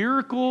a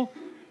miracle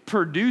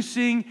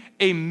producing,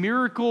 a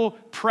miracle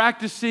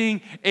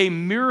practicing, a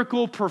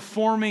miracle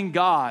performing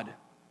God.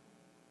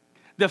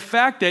 The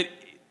fact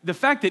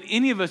that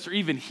any of us are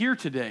even here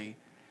today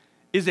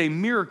is a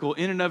miracle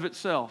in and of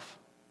itself.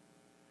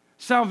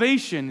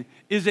 Salvation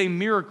is a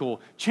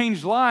miracle.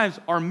 Changed lives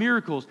are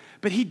miracles.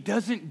 But he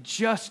doesn't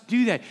just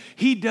do that.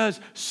 He does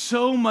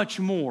so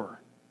much more.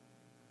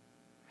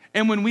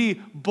 And when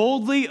we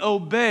boldly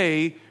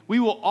obey, we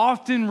will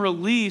often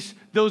release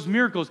those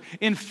miracles.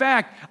 In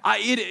fact,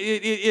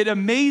 it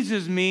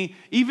amazes me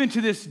even to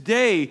this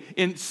day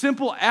in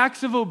simple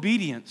acts of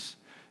obedience,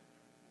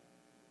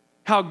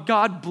 how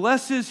God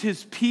blesses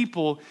his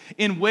people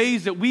in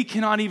ways that we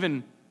cannot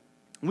even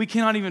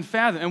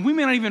fathom. And we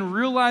may not even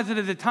realize it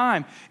at the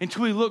time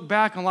until we look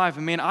back on life.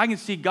 And man, I can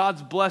see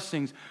God's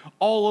blessings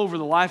all over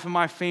the life of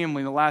my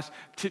family in the last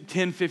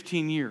 10,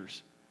 15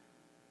 years.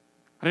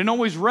 I didn't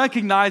always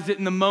recognize it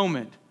in the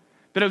moment.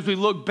 But as we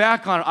look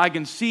back on it, I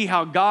can see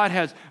how God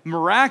has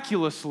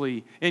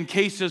miraculously, in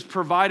cases,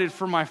 provided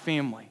for my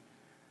family.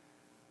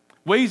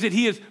 Ways that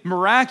he has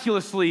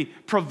miraculously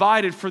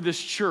provided for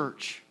this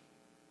church.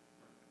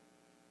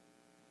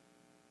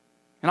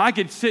 And I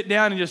could sit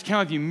down and just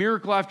count with you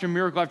miracle after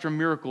miracle after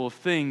miracle of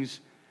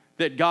things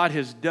that God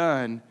has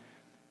done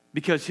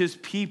because his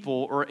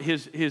people or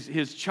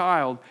his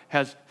child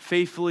has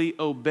faithfully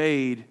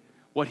obeyed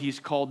what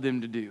he's called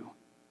them to do.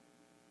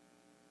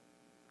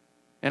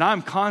 And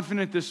I'm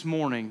confident this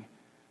morning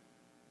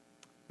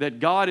that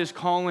God is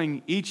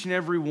calling each and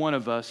every one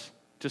of us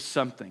to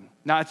something.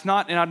 Now, it's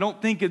not, and I don't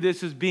think of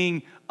this as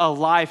being a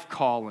life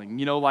calling,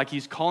 like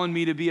he's calling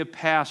me to be a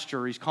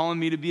pastor, he's calling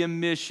me to be a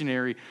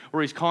missionary,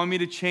 or he's calling me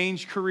to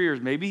change careers.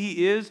 Maybe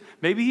he is,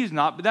 maybe he's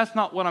not, but that's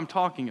not what I'm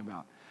talking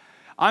about.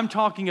 I'm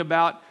talking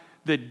about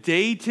the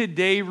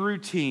day-to-day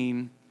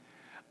routine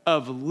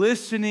of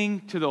listening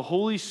to the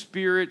Holy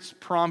Spirit's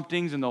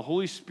promptings and the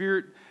Holy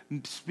Spirit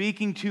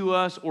speaking to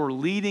us or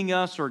leading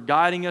us or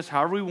guiding us,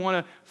 however we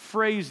want to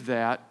phrase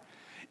that,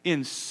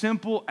 in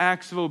simple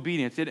acts of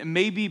obedience. It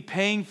may be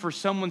paying for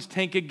someone's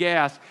tank of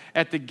gas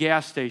at the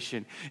gas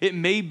station. It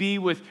may be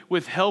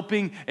with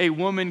helping a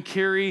woman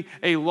carry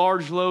a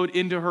large load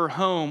into her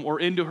home or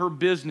into her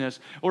business.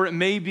 Or it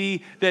may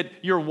be that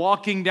you're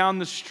walking down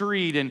the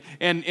street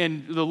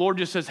and the Lord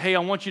just says, hey, I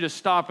want you to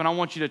stop and I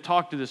want you to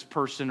talk to this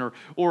person,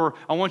 or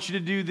I want you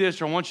to do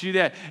this or I want you to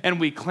do that. And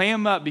we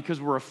clam up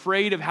because we're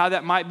afraid of how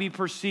that might be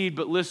perceived.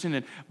 But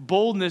listen,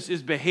 boldness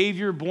is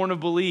behavior born of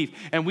belief.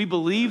 And we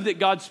believe that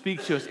God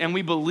speaks to us. And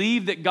we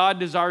believe that God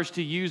desires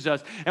to use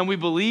us. And we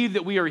believe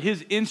that we are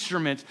his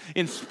instruments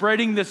in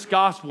spreading this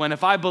gospel. And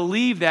if I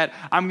believe that,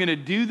 I'm going to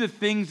do the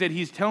things that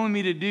he's telling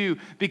me to do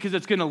because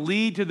it's going to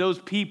lead to those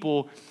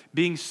people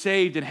being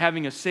saved and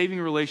having a saving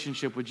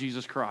relationship with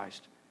Jesus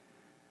Christ.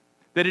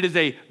 That it is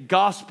a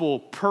gospel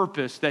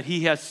purpose that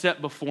he has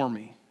set before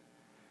me.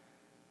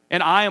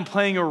 And I am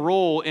playing a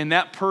role in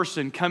that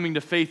person coming to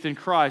faith in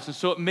Christ. And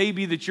so it may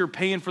be that you're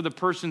paying for the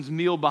person's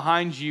meal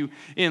behind you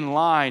in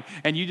line,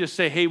 and you just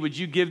say, hey, would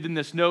you give them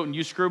this note? And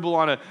you scribble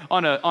on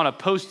a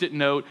Post-it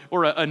note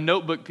or a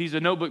notebook, piece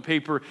of notebook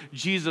paper,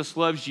 Jesus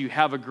loves you,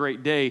 have a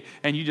great day.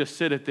 And you just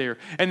sit it there.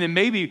 And then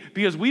maybe,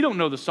 because we don't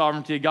know the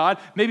sovereignty of God,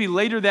 maybe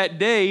later that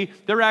day,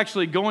 they're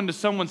actually going to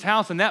someone's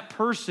house, and that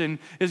person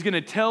is going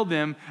to tell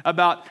them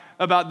about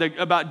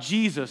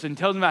Jesus and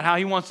tells them about how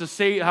he wants to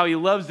save, how he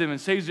loves them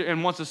and saves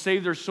and wants to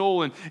save their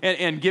soul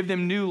and give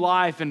them new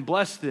life and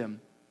bless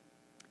them.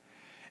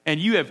 And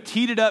you have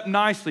teed it up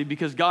nicely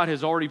because God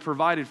has already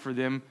provided for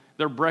them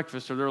their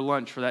breakfast or their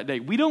lunch for that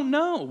day. We don't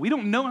know. We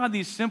don't know how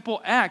these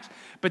simple acts,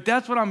 but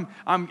that's what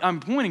I'm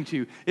pointing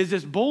to, is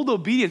this bold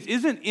obedience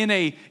isn't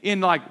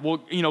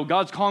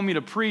God's calling me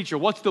to preach, or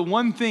what's the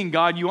one thing,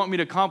 God, you want me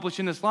to accomplish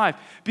in this life?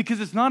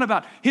 Because it's not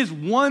about his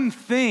one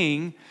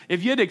thing.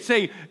 If you had to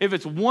say, if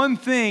it's one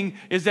thing,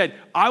 is that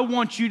I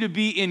want you to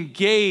be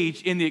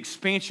engaged in the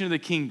expansion of the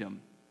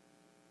kingdom.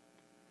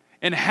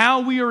 And how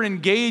we are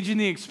engaged in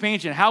the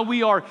expansion, how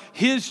we are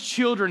his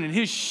children and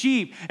his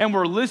sheep, and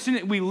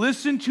we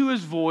listen to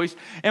his voice,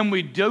 and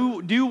we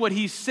do what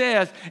he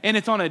says, and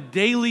it's on a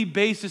daily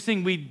basis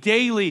thing. We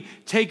daily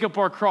take up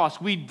our cross.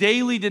 We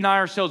daily deny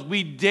ourselves.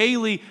 We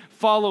daily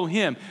follow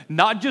him.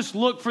 Not just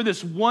look for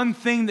this one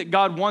thing that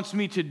God wants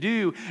me to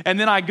do, and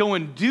then I go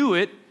and do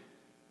it.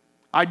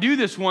 I do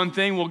this one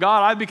thing. Well,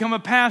 God, I've become a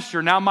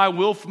pastor. Now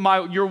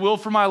your will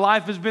for my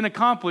life has been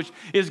accomplished.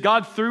 Is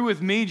God through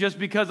with me just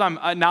because I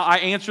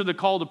answer the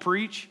call to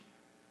preach?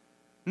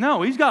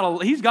 No, he's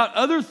got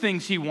other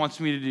things he wants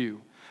me to do.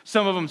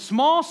 Some of them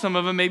small, some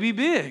of them maybe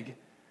big.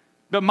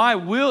 But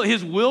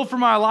his will for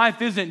my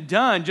life isn't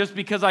done just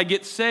because I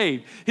get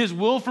saved. His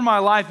will for my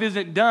life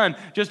isn't done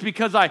just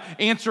because I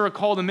answer a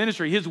call to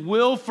ministry. His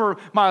will for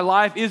my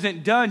life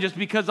isn't done just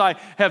because I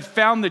have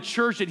found the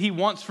church that he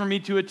wants for me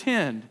to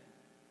attend.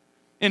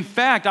 In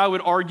fact, I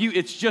would argue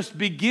it's just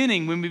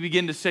beginning when we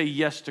begin to say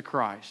yes to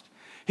Christ.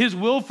 His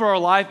will for our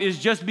life is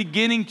just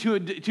beginning to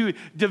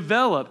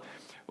develop.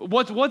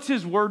 What's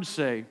his word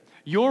say?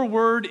 Your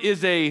word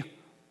is a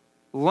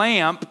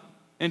lamp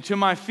unto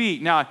my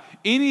feet. Now,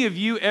 any of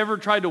you ever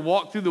tried to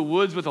walk through the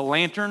woods with a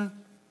lantern?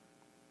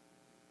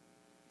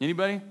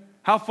 Anybody?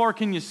 How far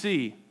can you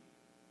see?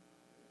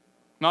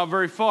 Not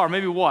very far.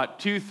 Maybe what?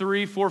 2,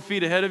 3, 4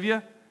 feet ahead of you?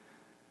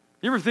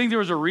 You ever think there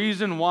was a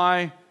reason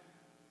why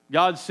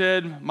God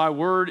said, my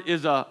word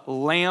is a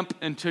lamp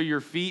unto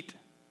your feet?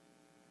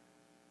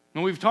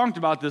 And we've talked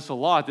about this a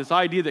lot, this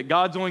idea that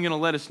God's only going to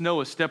let us know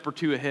a step or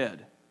two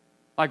ahead.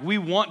 Like we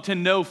want to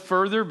know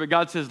further, but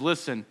God says,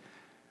 listen,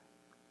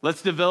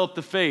 Let's develop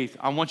the faith.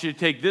 I want you to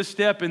take this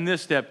step and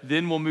this step,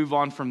 then we'll move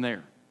on from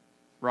there,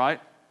 right?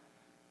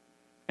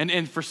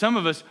 And for some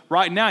of us,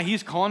 right now,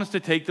 he's calling us to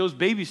take those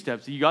baby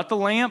steps. You got the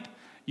lamp,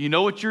 you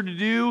know what you're to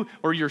do,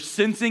 or you're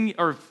sensing,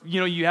 or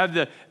you have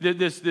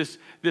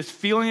this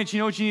feeling that you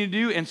know what you need to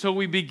do, and so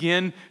we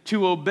begin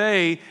to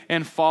obey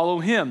and follow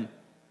him.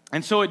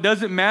 And so it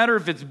doesn't matter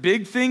if it's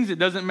big things, it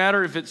doesn't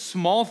matter if it's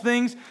small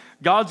things,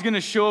 God's going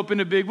to show up in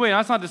a big way. And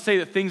that's not to say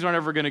that things aren't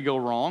ever going to go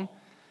wrong.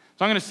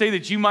 So I'm going to say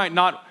that you might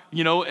not,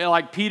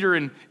 like Peter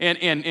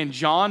and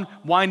John,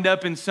 wind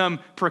up in some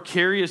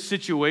precarious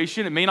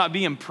situation. It may not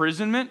be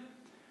imprisonment,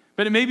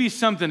 but it may be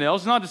something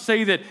else. Not to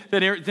say that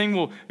everything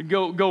will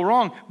go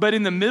wrong, but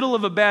in the middle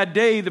of a bad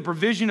day, the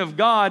provision of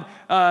God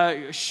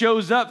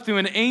shows up through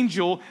an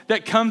angel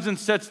that comes and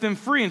sets them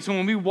free. And so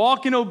when we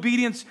walk in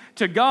obedience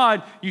to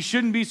God, you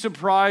shouldn't be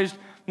surprised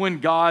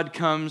when God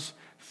comes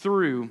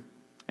through,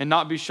 and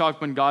not be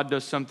shocked when God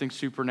does something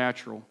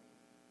supernatural.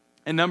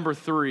 And number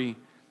 3,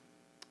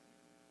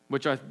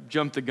 which I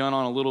jumped the gun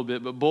on a little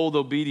bit, but bold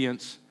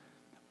obedience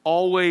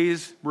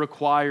always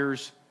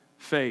requires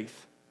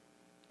faith.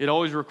 It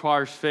always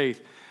requires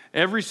faith.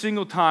 Every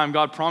single time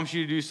God prompts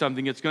you to do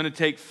something, it's going to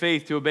take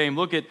faith to obey him.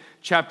 Look at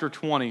chapter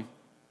 20,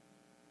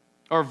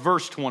 or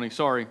verse 20,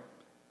 sorry.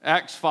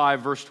 Acts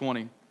 5, verse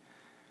 20.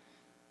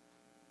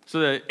 So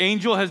the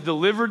angel has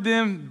delivered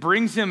them,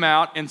 brings him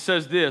out, and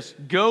says this,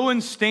 "Go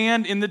and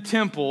stand in the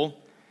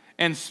temple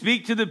and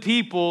speak to the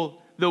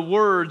people the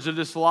words of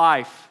this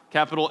life,"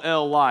 capital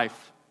L,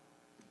 life.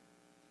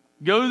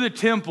 Go to the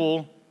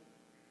temple,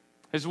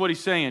 is what he's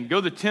saying.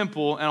 Go to the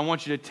temple, and I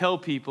want you to tell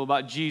people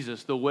about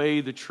Jesus, the way,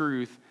 the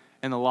truth,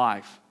 and the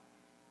life.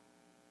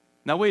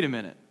 Now, wait a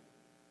minute.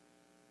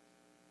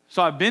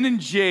 So I've been in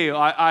jail.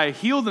 I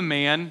healed the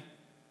man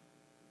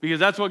because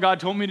that's what God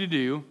told me to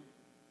do.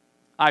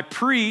 I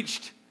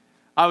preached.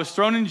 I was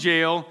thrown in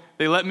jail.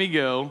 They let me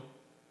go.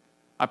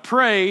 I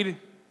prayed,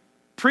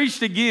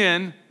 preached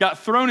again, got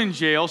thrown in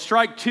jail,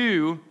 strike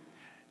 2.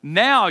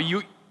 Now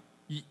you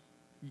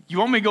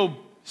want me to go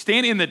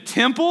stand in the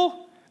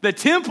temple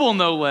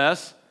no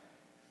less,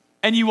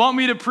 and you want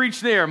me to preach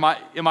there.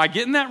 Am I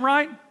getting that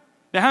right?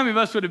 Now, how many of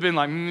us would have been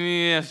like,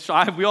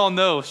 we all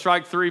know,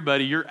 strike 3,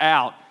 buddy, you're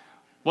out.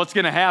 What's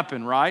going to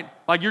happen, right?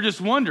 Like you're just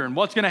wondering,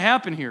 what's going to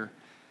happen here?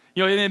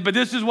 But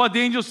this is what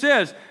the angel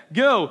says.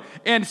 Go,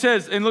 and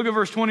says, and look at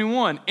verse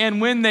 21. And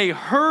when they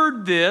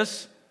heard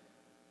this,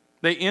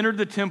 they entered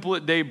the temple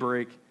at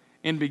daybreak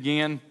and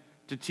began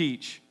to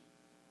teach.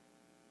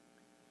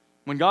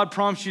 When God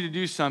prompts you to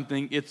do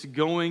something, it's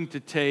going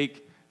to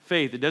take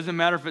faith. It doesn't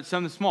matter if it's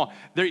something small.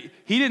 He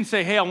didn't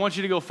say, hey, I want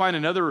you to go find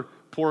another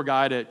poor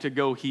guy to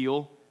go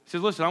heal. He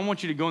says, listen, I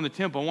want you to go in the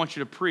temple. I want you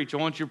to preach. I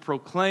want you to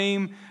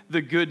proclaim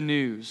the good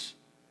news.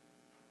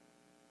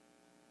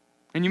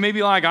 And you may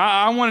be like,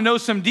 I want to know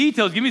some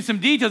details. Give me some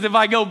details. If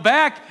I go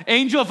back,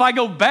 angel,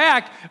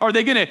 are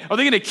they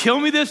gonna kill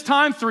me this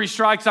time? 3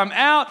 strikes, I'm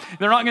out.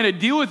 They're not going to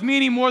deal with me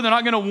anymore. They're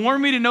not going to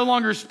warn me to no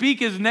longer speak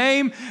his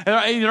name.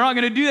 They're not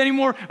going to do that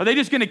anymore. Are they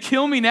just going to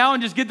kill me now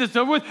and just get this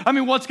over with? I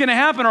mean, what's going to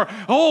happen?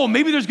 Or,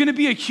 maybe there's going to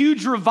be a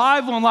huge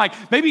revival and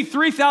maybe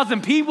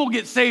 3,000 people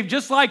get saved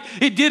just like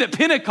it did at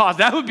Pentecost.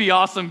 That would be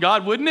awesome,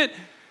 God, wouldn't it?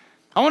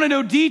 I want to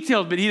know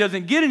details, but he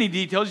doesn't get any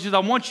details. He says, I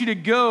want you to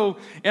go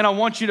and I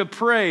want you to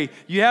pray.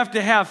 You have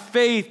to have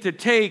faith to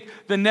take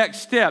the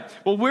next step.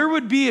 Well, where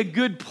would be a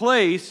good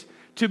place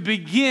to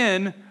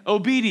begin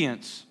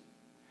obedience?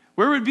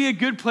 Where would be a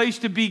good place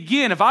to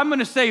begin? If I'm going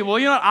to say, well,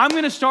 I'm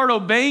going to start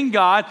obeying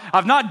God.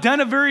 I've not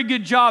done a very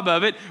good job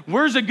of it.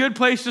 Where's a good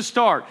place to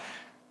start?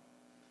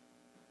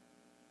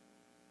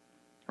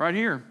 Right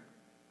here.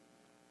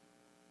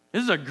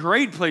 This is a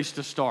great place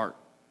to start.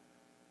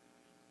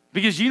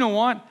 Because you know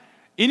what?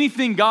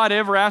 Anything God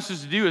ever asks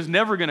us to do is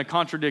never going to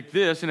contradict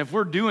this. And if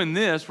we're doing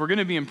this, we're going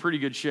to be in pretty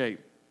good shape.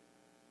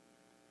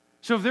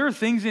 So if there are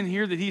things in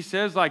here that he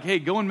says like, hey,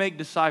 go and make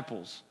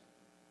disciples,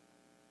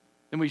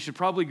 then we should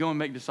probably go and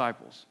make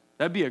disciples.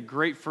 That'd be a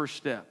great first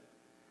step.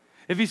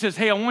 If he says,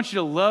 hey, I want you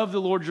to love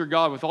the Lord your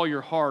God with all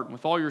your heart,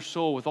 with all your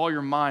soul, with all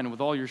your mind, and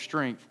with all your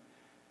strength,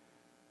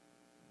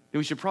 then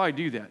we should probably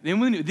do that. Then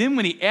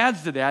when he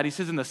adds to that, he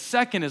says, and the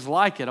second is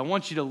like it. I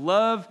want you to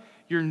love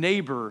your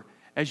neighbor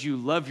as you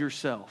love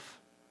yourself.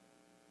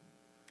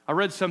 I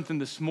read something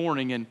this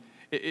morning, and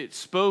it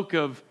spoke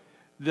of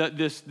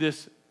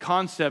this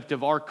concept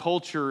of our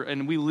culture,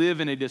 and we live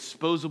in a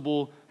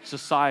disposable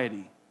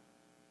society.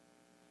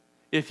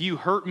 If you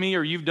hurt me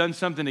or you've done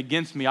something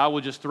against me, I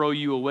will just throw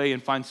you away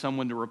and find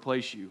someone to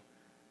replace you.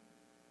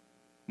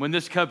 When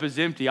this cup is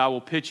empty, I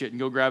will pitch it and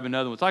go grab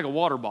another one. It's like a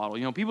water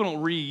bottle. People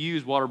don't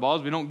reuse water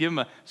bottles. We don't give them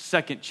a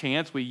second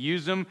chance. We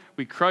use them,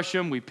 we crush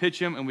them, we pitch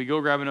them, and we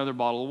go grab another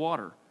bottle of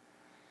water.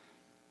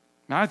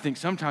 Now, I think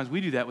sometimes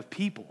we do that with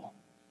people.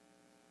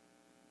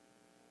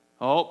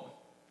 Oh,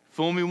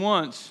 fool me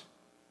once,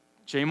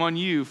 shame on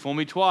you. Fool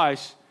me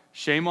twice,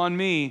 shame on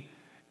me.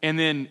 And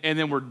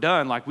then we're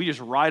done. Like we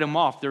just write them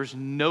off. There's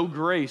no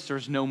grace.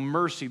 There's no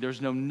mercy. There's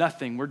no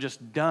nothing. We're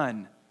just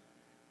done.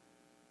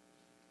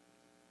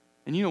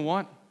 And you know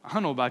what? I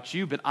don't know about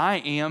you, but I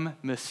am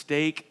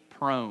mistake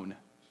prone.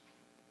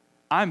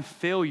 I'm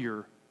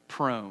failure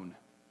prone.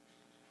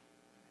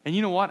 And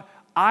you know what?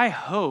 I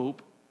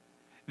hope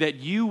that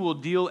you will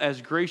deal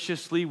as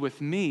graciously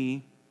with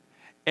me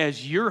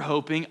as you're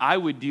hoping I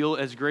would deal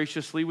as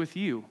graciously with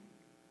you.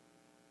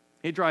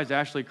 It drives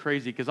Ashley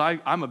crazy because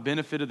I'm a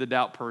benefit of the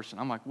doubt person.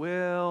 I'm like,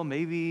 well,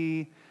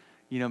 maybe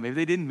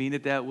they didn't mean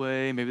it that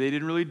way. Maybe they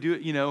didn't really do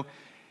it,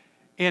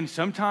 And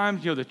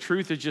sometimes, the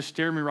truth is just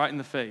staring me right in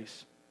the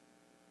face.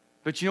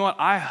 But you know what?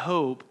 I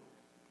hope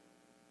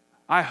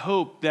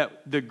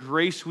that the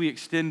grace we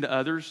extend to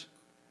others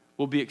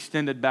will be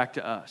extended back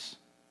to us.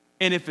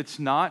 And if it's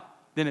not,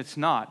 then it's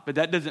not. But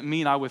that doesn't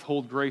mean I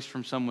withhold grace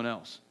from someone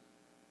else.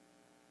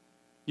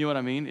 You know what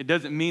I mean? It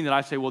doesn't mean that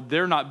I say, well,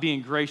 they're not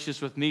being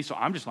gracious with me, so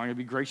I'm just not going to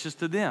be gracious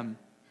to them.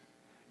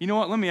 You know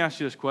what? Let me ask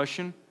you this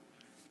question.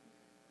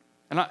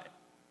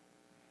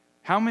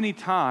 How many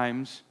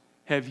times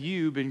have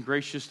you been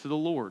gracious to the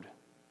Lord?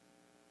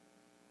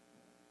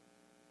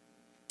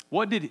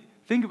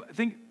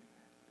 Think,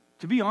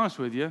 to be honest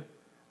with you,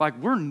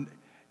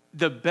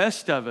 the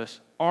best of us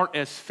aren't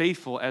as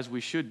faithful as we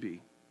should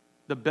be.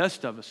 The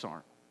best of us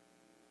aren't.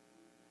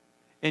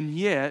 And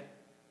yet,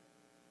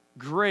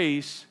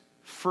 grace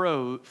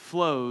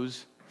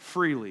flows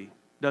freely,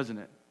 doesn't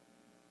it?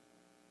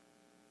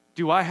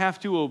 Do I have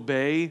to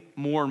obey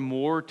more and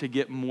more to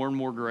get more and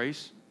more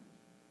grace?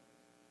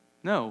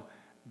 No.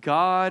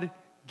 God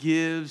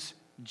gives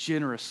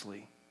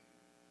generously.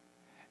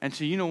 And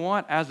so you know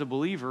what? As a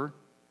believer,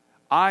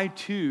 I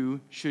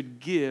too should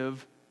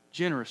give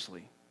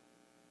generously.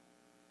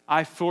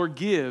 I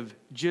forgive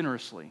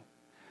generously.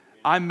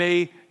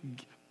 I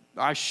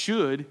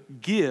should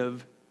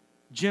give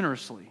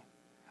generously.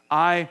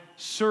 I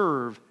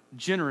serve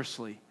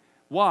generously.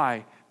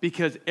 Why?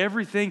 Because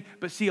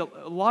but see, a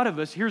lot of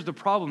us, here's the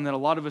problem that a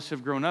lot of us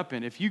have grown up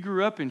in. If you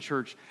grew up in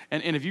church,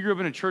 and if you grew up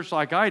in a church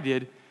like I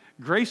did,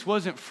 grace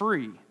wasn't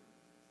free,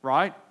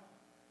 right?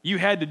 You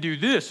had to do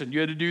this, and you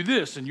had to do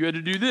this, and you had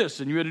to do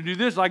this, and you had to do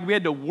this. Like we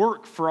had to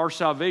work for our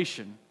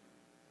salvation.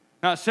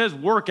 Now it says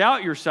work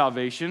out your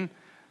salvation.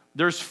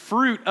 There's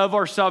fruit of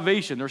our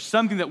salvation. There's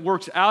something that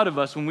works out of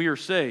us when we are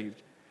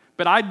saved.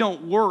 But I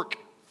don't work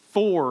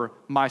for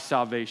my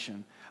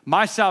salvation.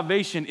 My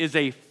salvation is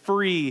a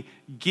free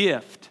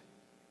gift,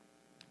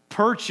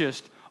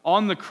 purchased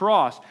on the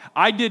cross.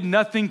 I did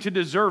nothing to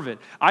deserve it.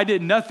 I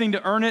did nothing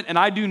to earn it, and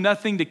I do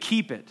nothing to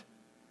keep it.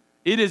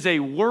 It is a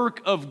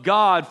work of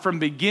God from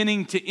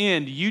beginning to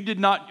end. You did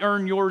not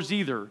earn yours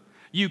either.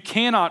 You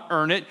cannot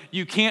earn it.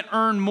 You can't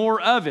earn more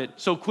of it,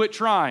 so quit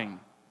trying.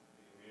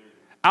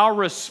 Our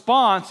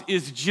response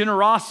is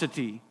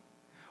generosity.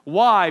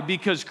 Why?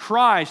 Because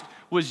Christ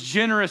was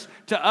generous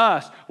to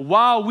us.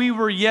 While we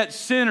were yet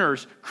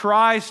sinners,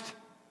 Christ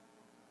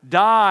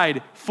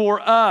died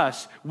for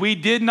us. We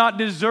did not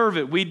deserve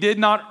it. We did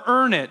not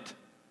earn it.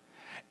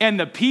 And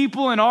the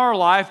people in our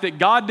life that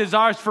God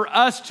desires for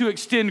us to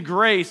extend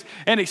grace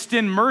and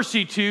extend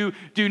mercy to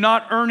do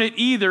not earn it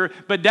either,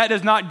 but that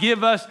does not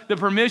give us the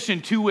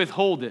permission to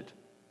withhold it.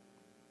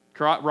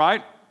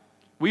 Right?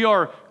 We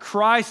are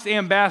Christ's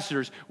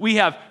ambassadors. We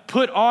have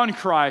put on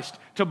Christ,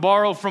 to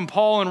borrow from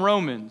Paul in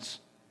Romans.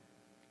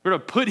 We're to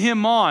put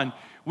him on.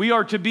 We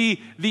are to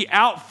be the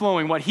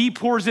outflowing. What he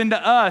pours into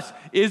us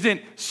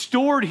isn't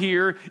stored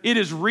here. It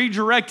is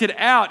redirected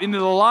out into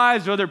the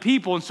lives of other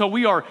people. And so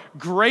we are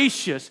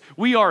gracious.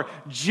 We are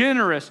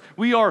generous.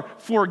 We are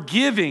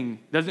forgiving.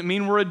 Doesn't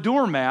mean we're a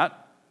doormat.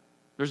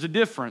 There's a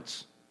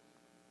difference.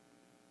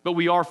 But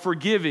we are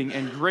forgiving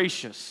and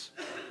gracious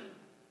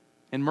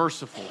and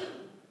merciful.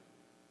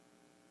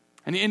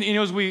 And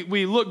as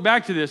we look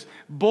back to this,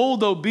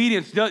 bold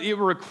obedience, it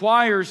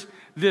requires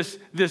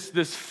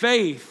this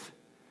faith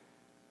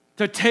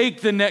to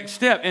take the next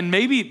step. And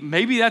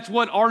maybe that's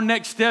what our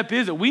next step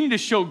is. That we need to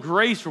show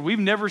grace where we've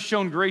never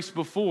shown grace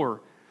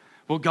before.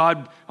 Well,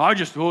 God,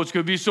 it's going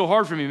to be so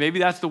hard for me. Maybe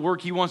that's the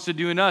work he wants to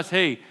do in us.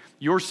 Hey,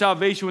 your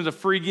salvation was a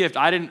free gift.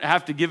 I didn't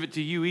have to give it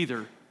to you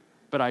either,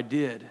 but I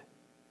did.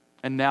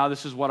 And now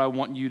this is what I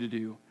want you to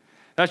do.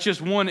 That's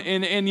just one,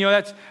 and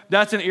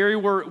that's an area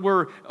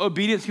where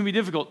obedience can be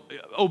difficult.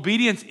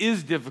 Obedience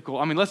is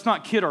difficult. I mean, let's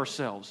not kid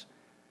ourselves.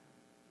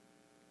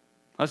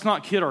 Let's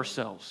not kid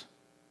ourselves.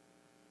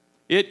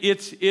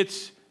 It's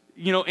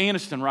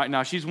Aniston right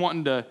now. She's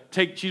wanting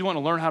to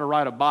learn how to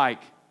ride a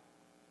bike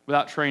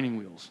without training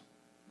wheels.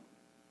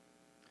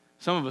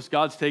 Some of us,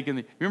 God's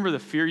taken remember the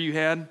fear you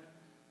had?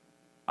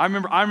 I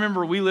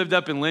remember we lived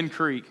up in Lynn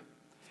Creek,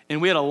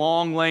 and we had a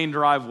long lane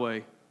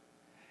driveway.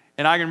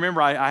 And I can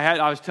remember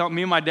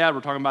me and my dad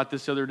were talking about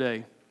this the other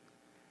day.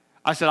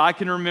 I said, I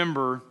can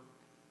remember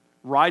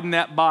riding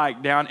that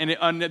bike down,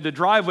 and the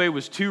driveway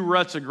was 2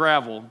 ruts of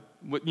gravel,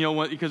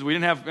 because we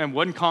didn't have, and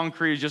wasn't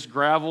concrete, it was just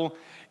gravel.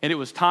 And it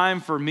was time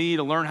for me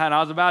to learn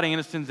I was about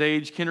Aniston's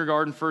age,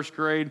 kindergarten, first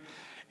grade.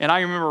 And I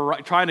remember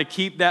trying to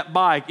keep that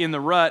bike in the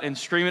rut and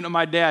screaming at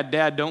my dad,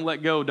 Dad, don't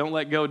let go, don't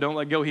let go, don't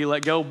let go. He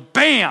let go,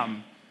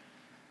 bam!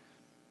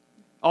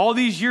 All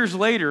these years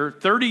later,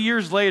 30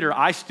 years later,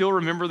 I still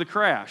remember the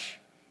crash.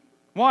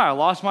 Why? I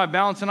lost my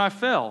balance and I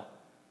fell.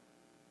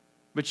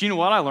 But you know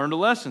what? I learned a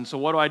lesson. So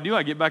what do?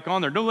 I get back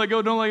on there. Don't let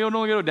go, don't let go,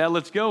 don't let go. Dad,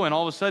 let's go. And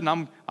all of a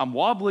sudden, I'm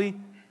wobbly,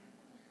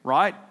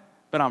 right?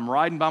 But I'm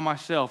riding by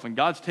myself. And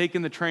God's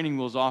taking the training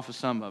wheels off of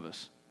some of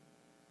us.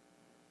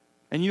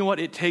 And you know what?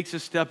 It takes a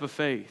step of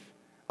faith.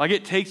 Like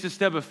it takes a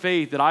step of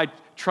faith that I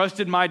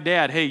trusted my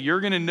dad. Hey,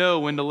 you're going to know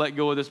when to let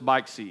go of this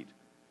bike seat.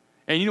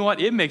 And you know what?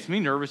 It makes me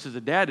nervous as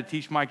a dad to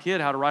teach my kid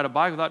how to ride a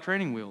bike without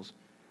training wheels.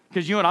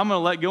 Because you know what? I'm going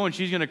to let go and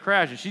she's going to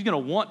crash. And she's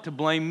going to want to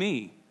blame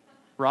me,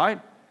 right?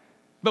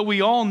 But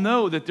we all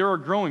know that there are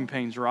growing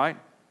pains, right?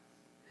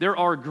 There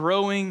are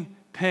growing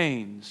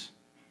pains.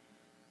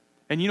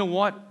 And you know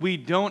what? We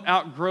don't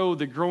outgrow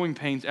the growing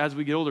pains as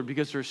we get older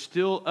because there's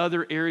still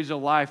other areas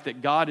of life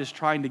that God is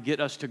trying to get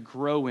us to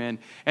grow in.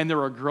 And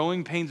there are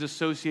growing pains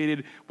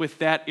associated with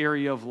that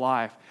area of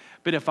life.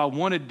 But if I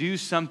want to do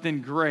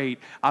something great,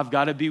 I've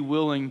got to be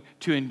willing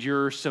to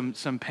endure some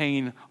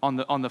pain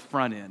on the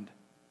front end,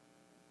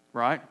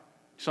 right?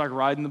 It's like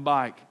riding the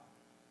bike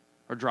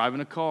or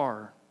driving a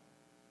car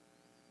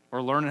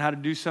or learning how to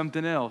do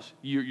something else.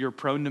 You're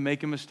prone to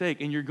make a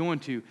mistake, and you're going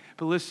to.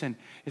 But listen,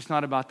 it's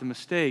not about the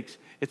mistakes.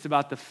 It's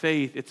about the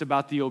faith. It's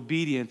about the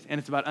obedience, and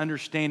it's about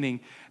understanding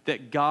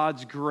that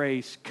God's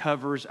grace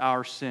covers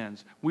our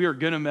sins. We are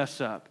going to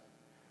mess up.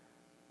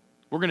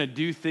 We're going to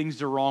do things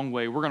the wrong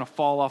way. We're going to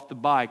fall off the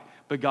bike,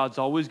 but God's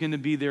always going to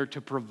be there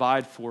to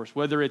provide for us,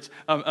 whether it's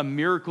a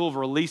miracle of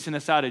releasing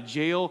us out of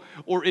jail,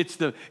 or it's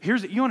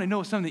you want to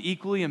know something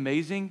equally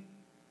amazing?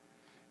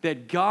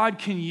 That God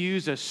can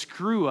use a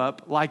screw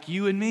up like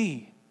you and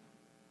me.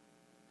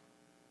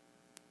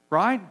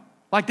 Right?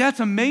 Like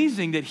that's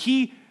amazing that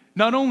He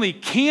not only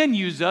can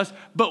use us,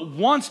 but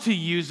wants to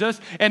use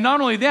us. And not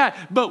only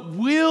that, but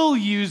will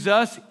use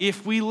us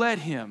if we let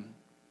Him.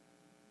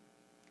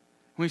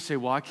 We say,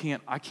 well, I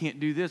can't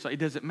do this. It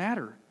doesn't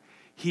matter.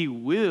 He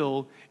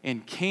will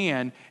and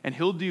can, and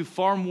He'll do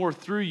far more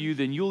through you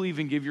than you'll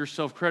even give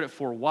yourself credit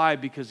for. Why?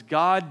 Because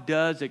God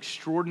does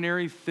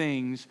extraordinary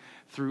things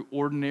through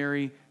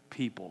ordinary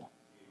people.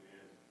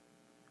 Amen.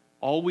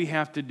 All we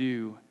have to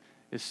do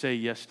is say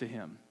yes to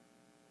Him.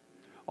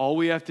 All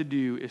we have to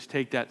do is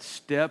take that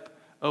step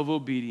of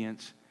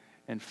obedience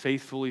and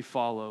faithfully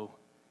follow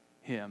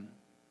Him.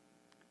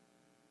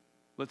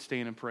 Let's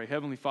stand and pray.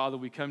 Heavenly Father,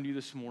 we come to You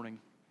this morning.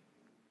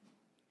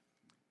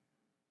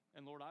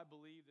 And Lord, I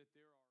believe that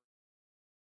there are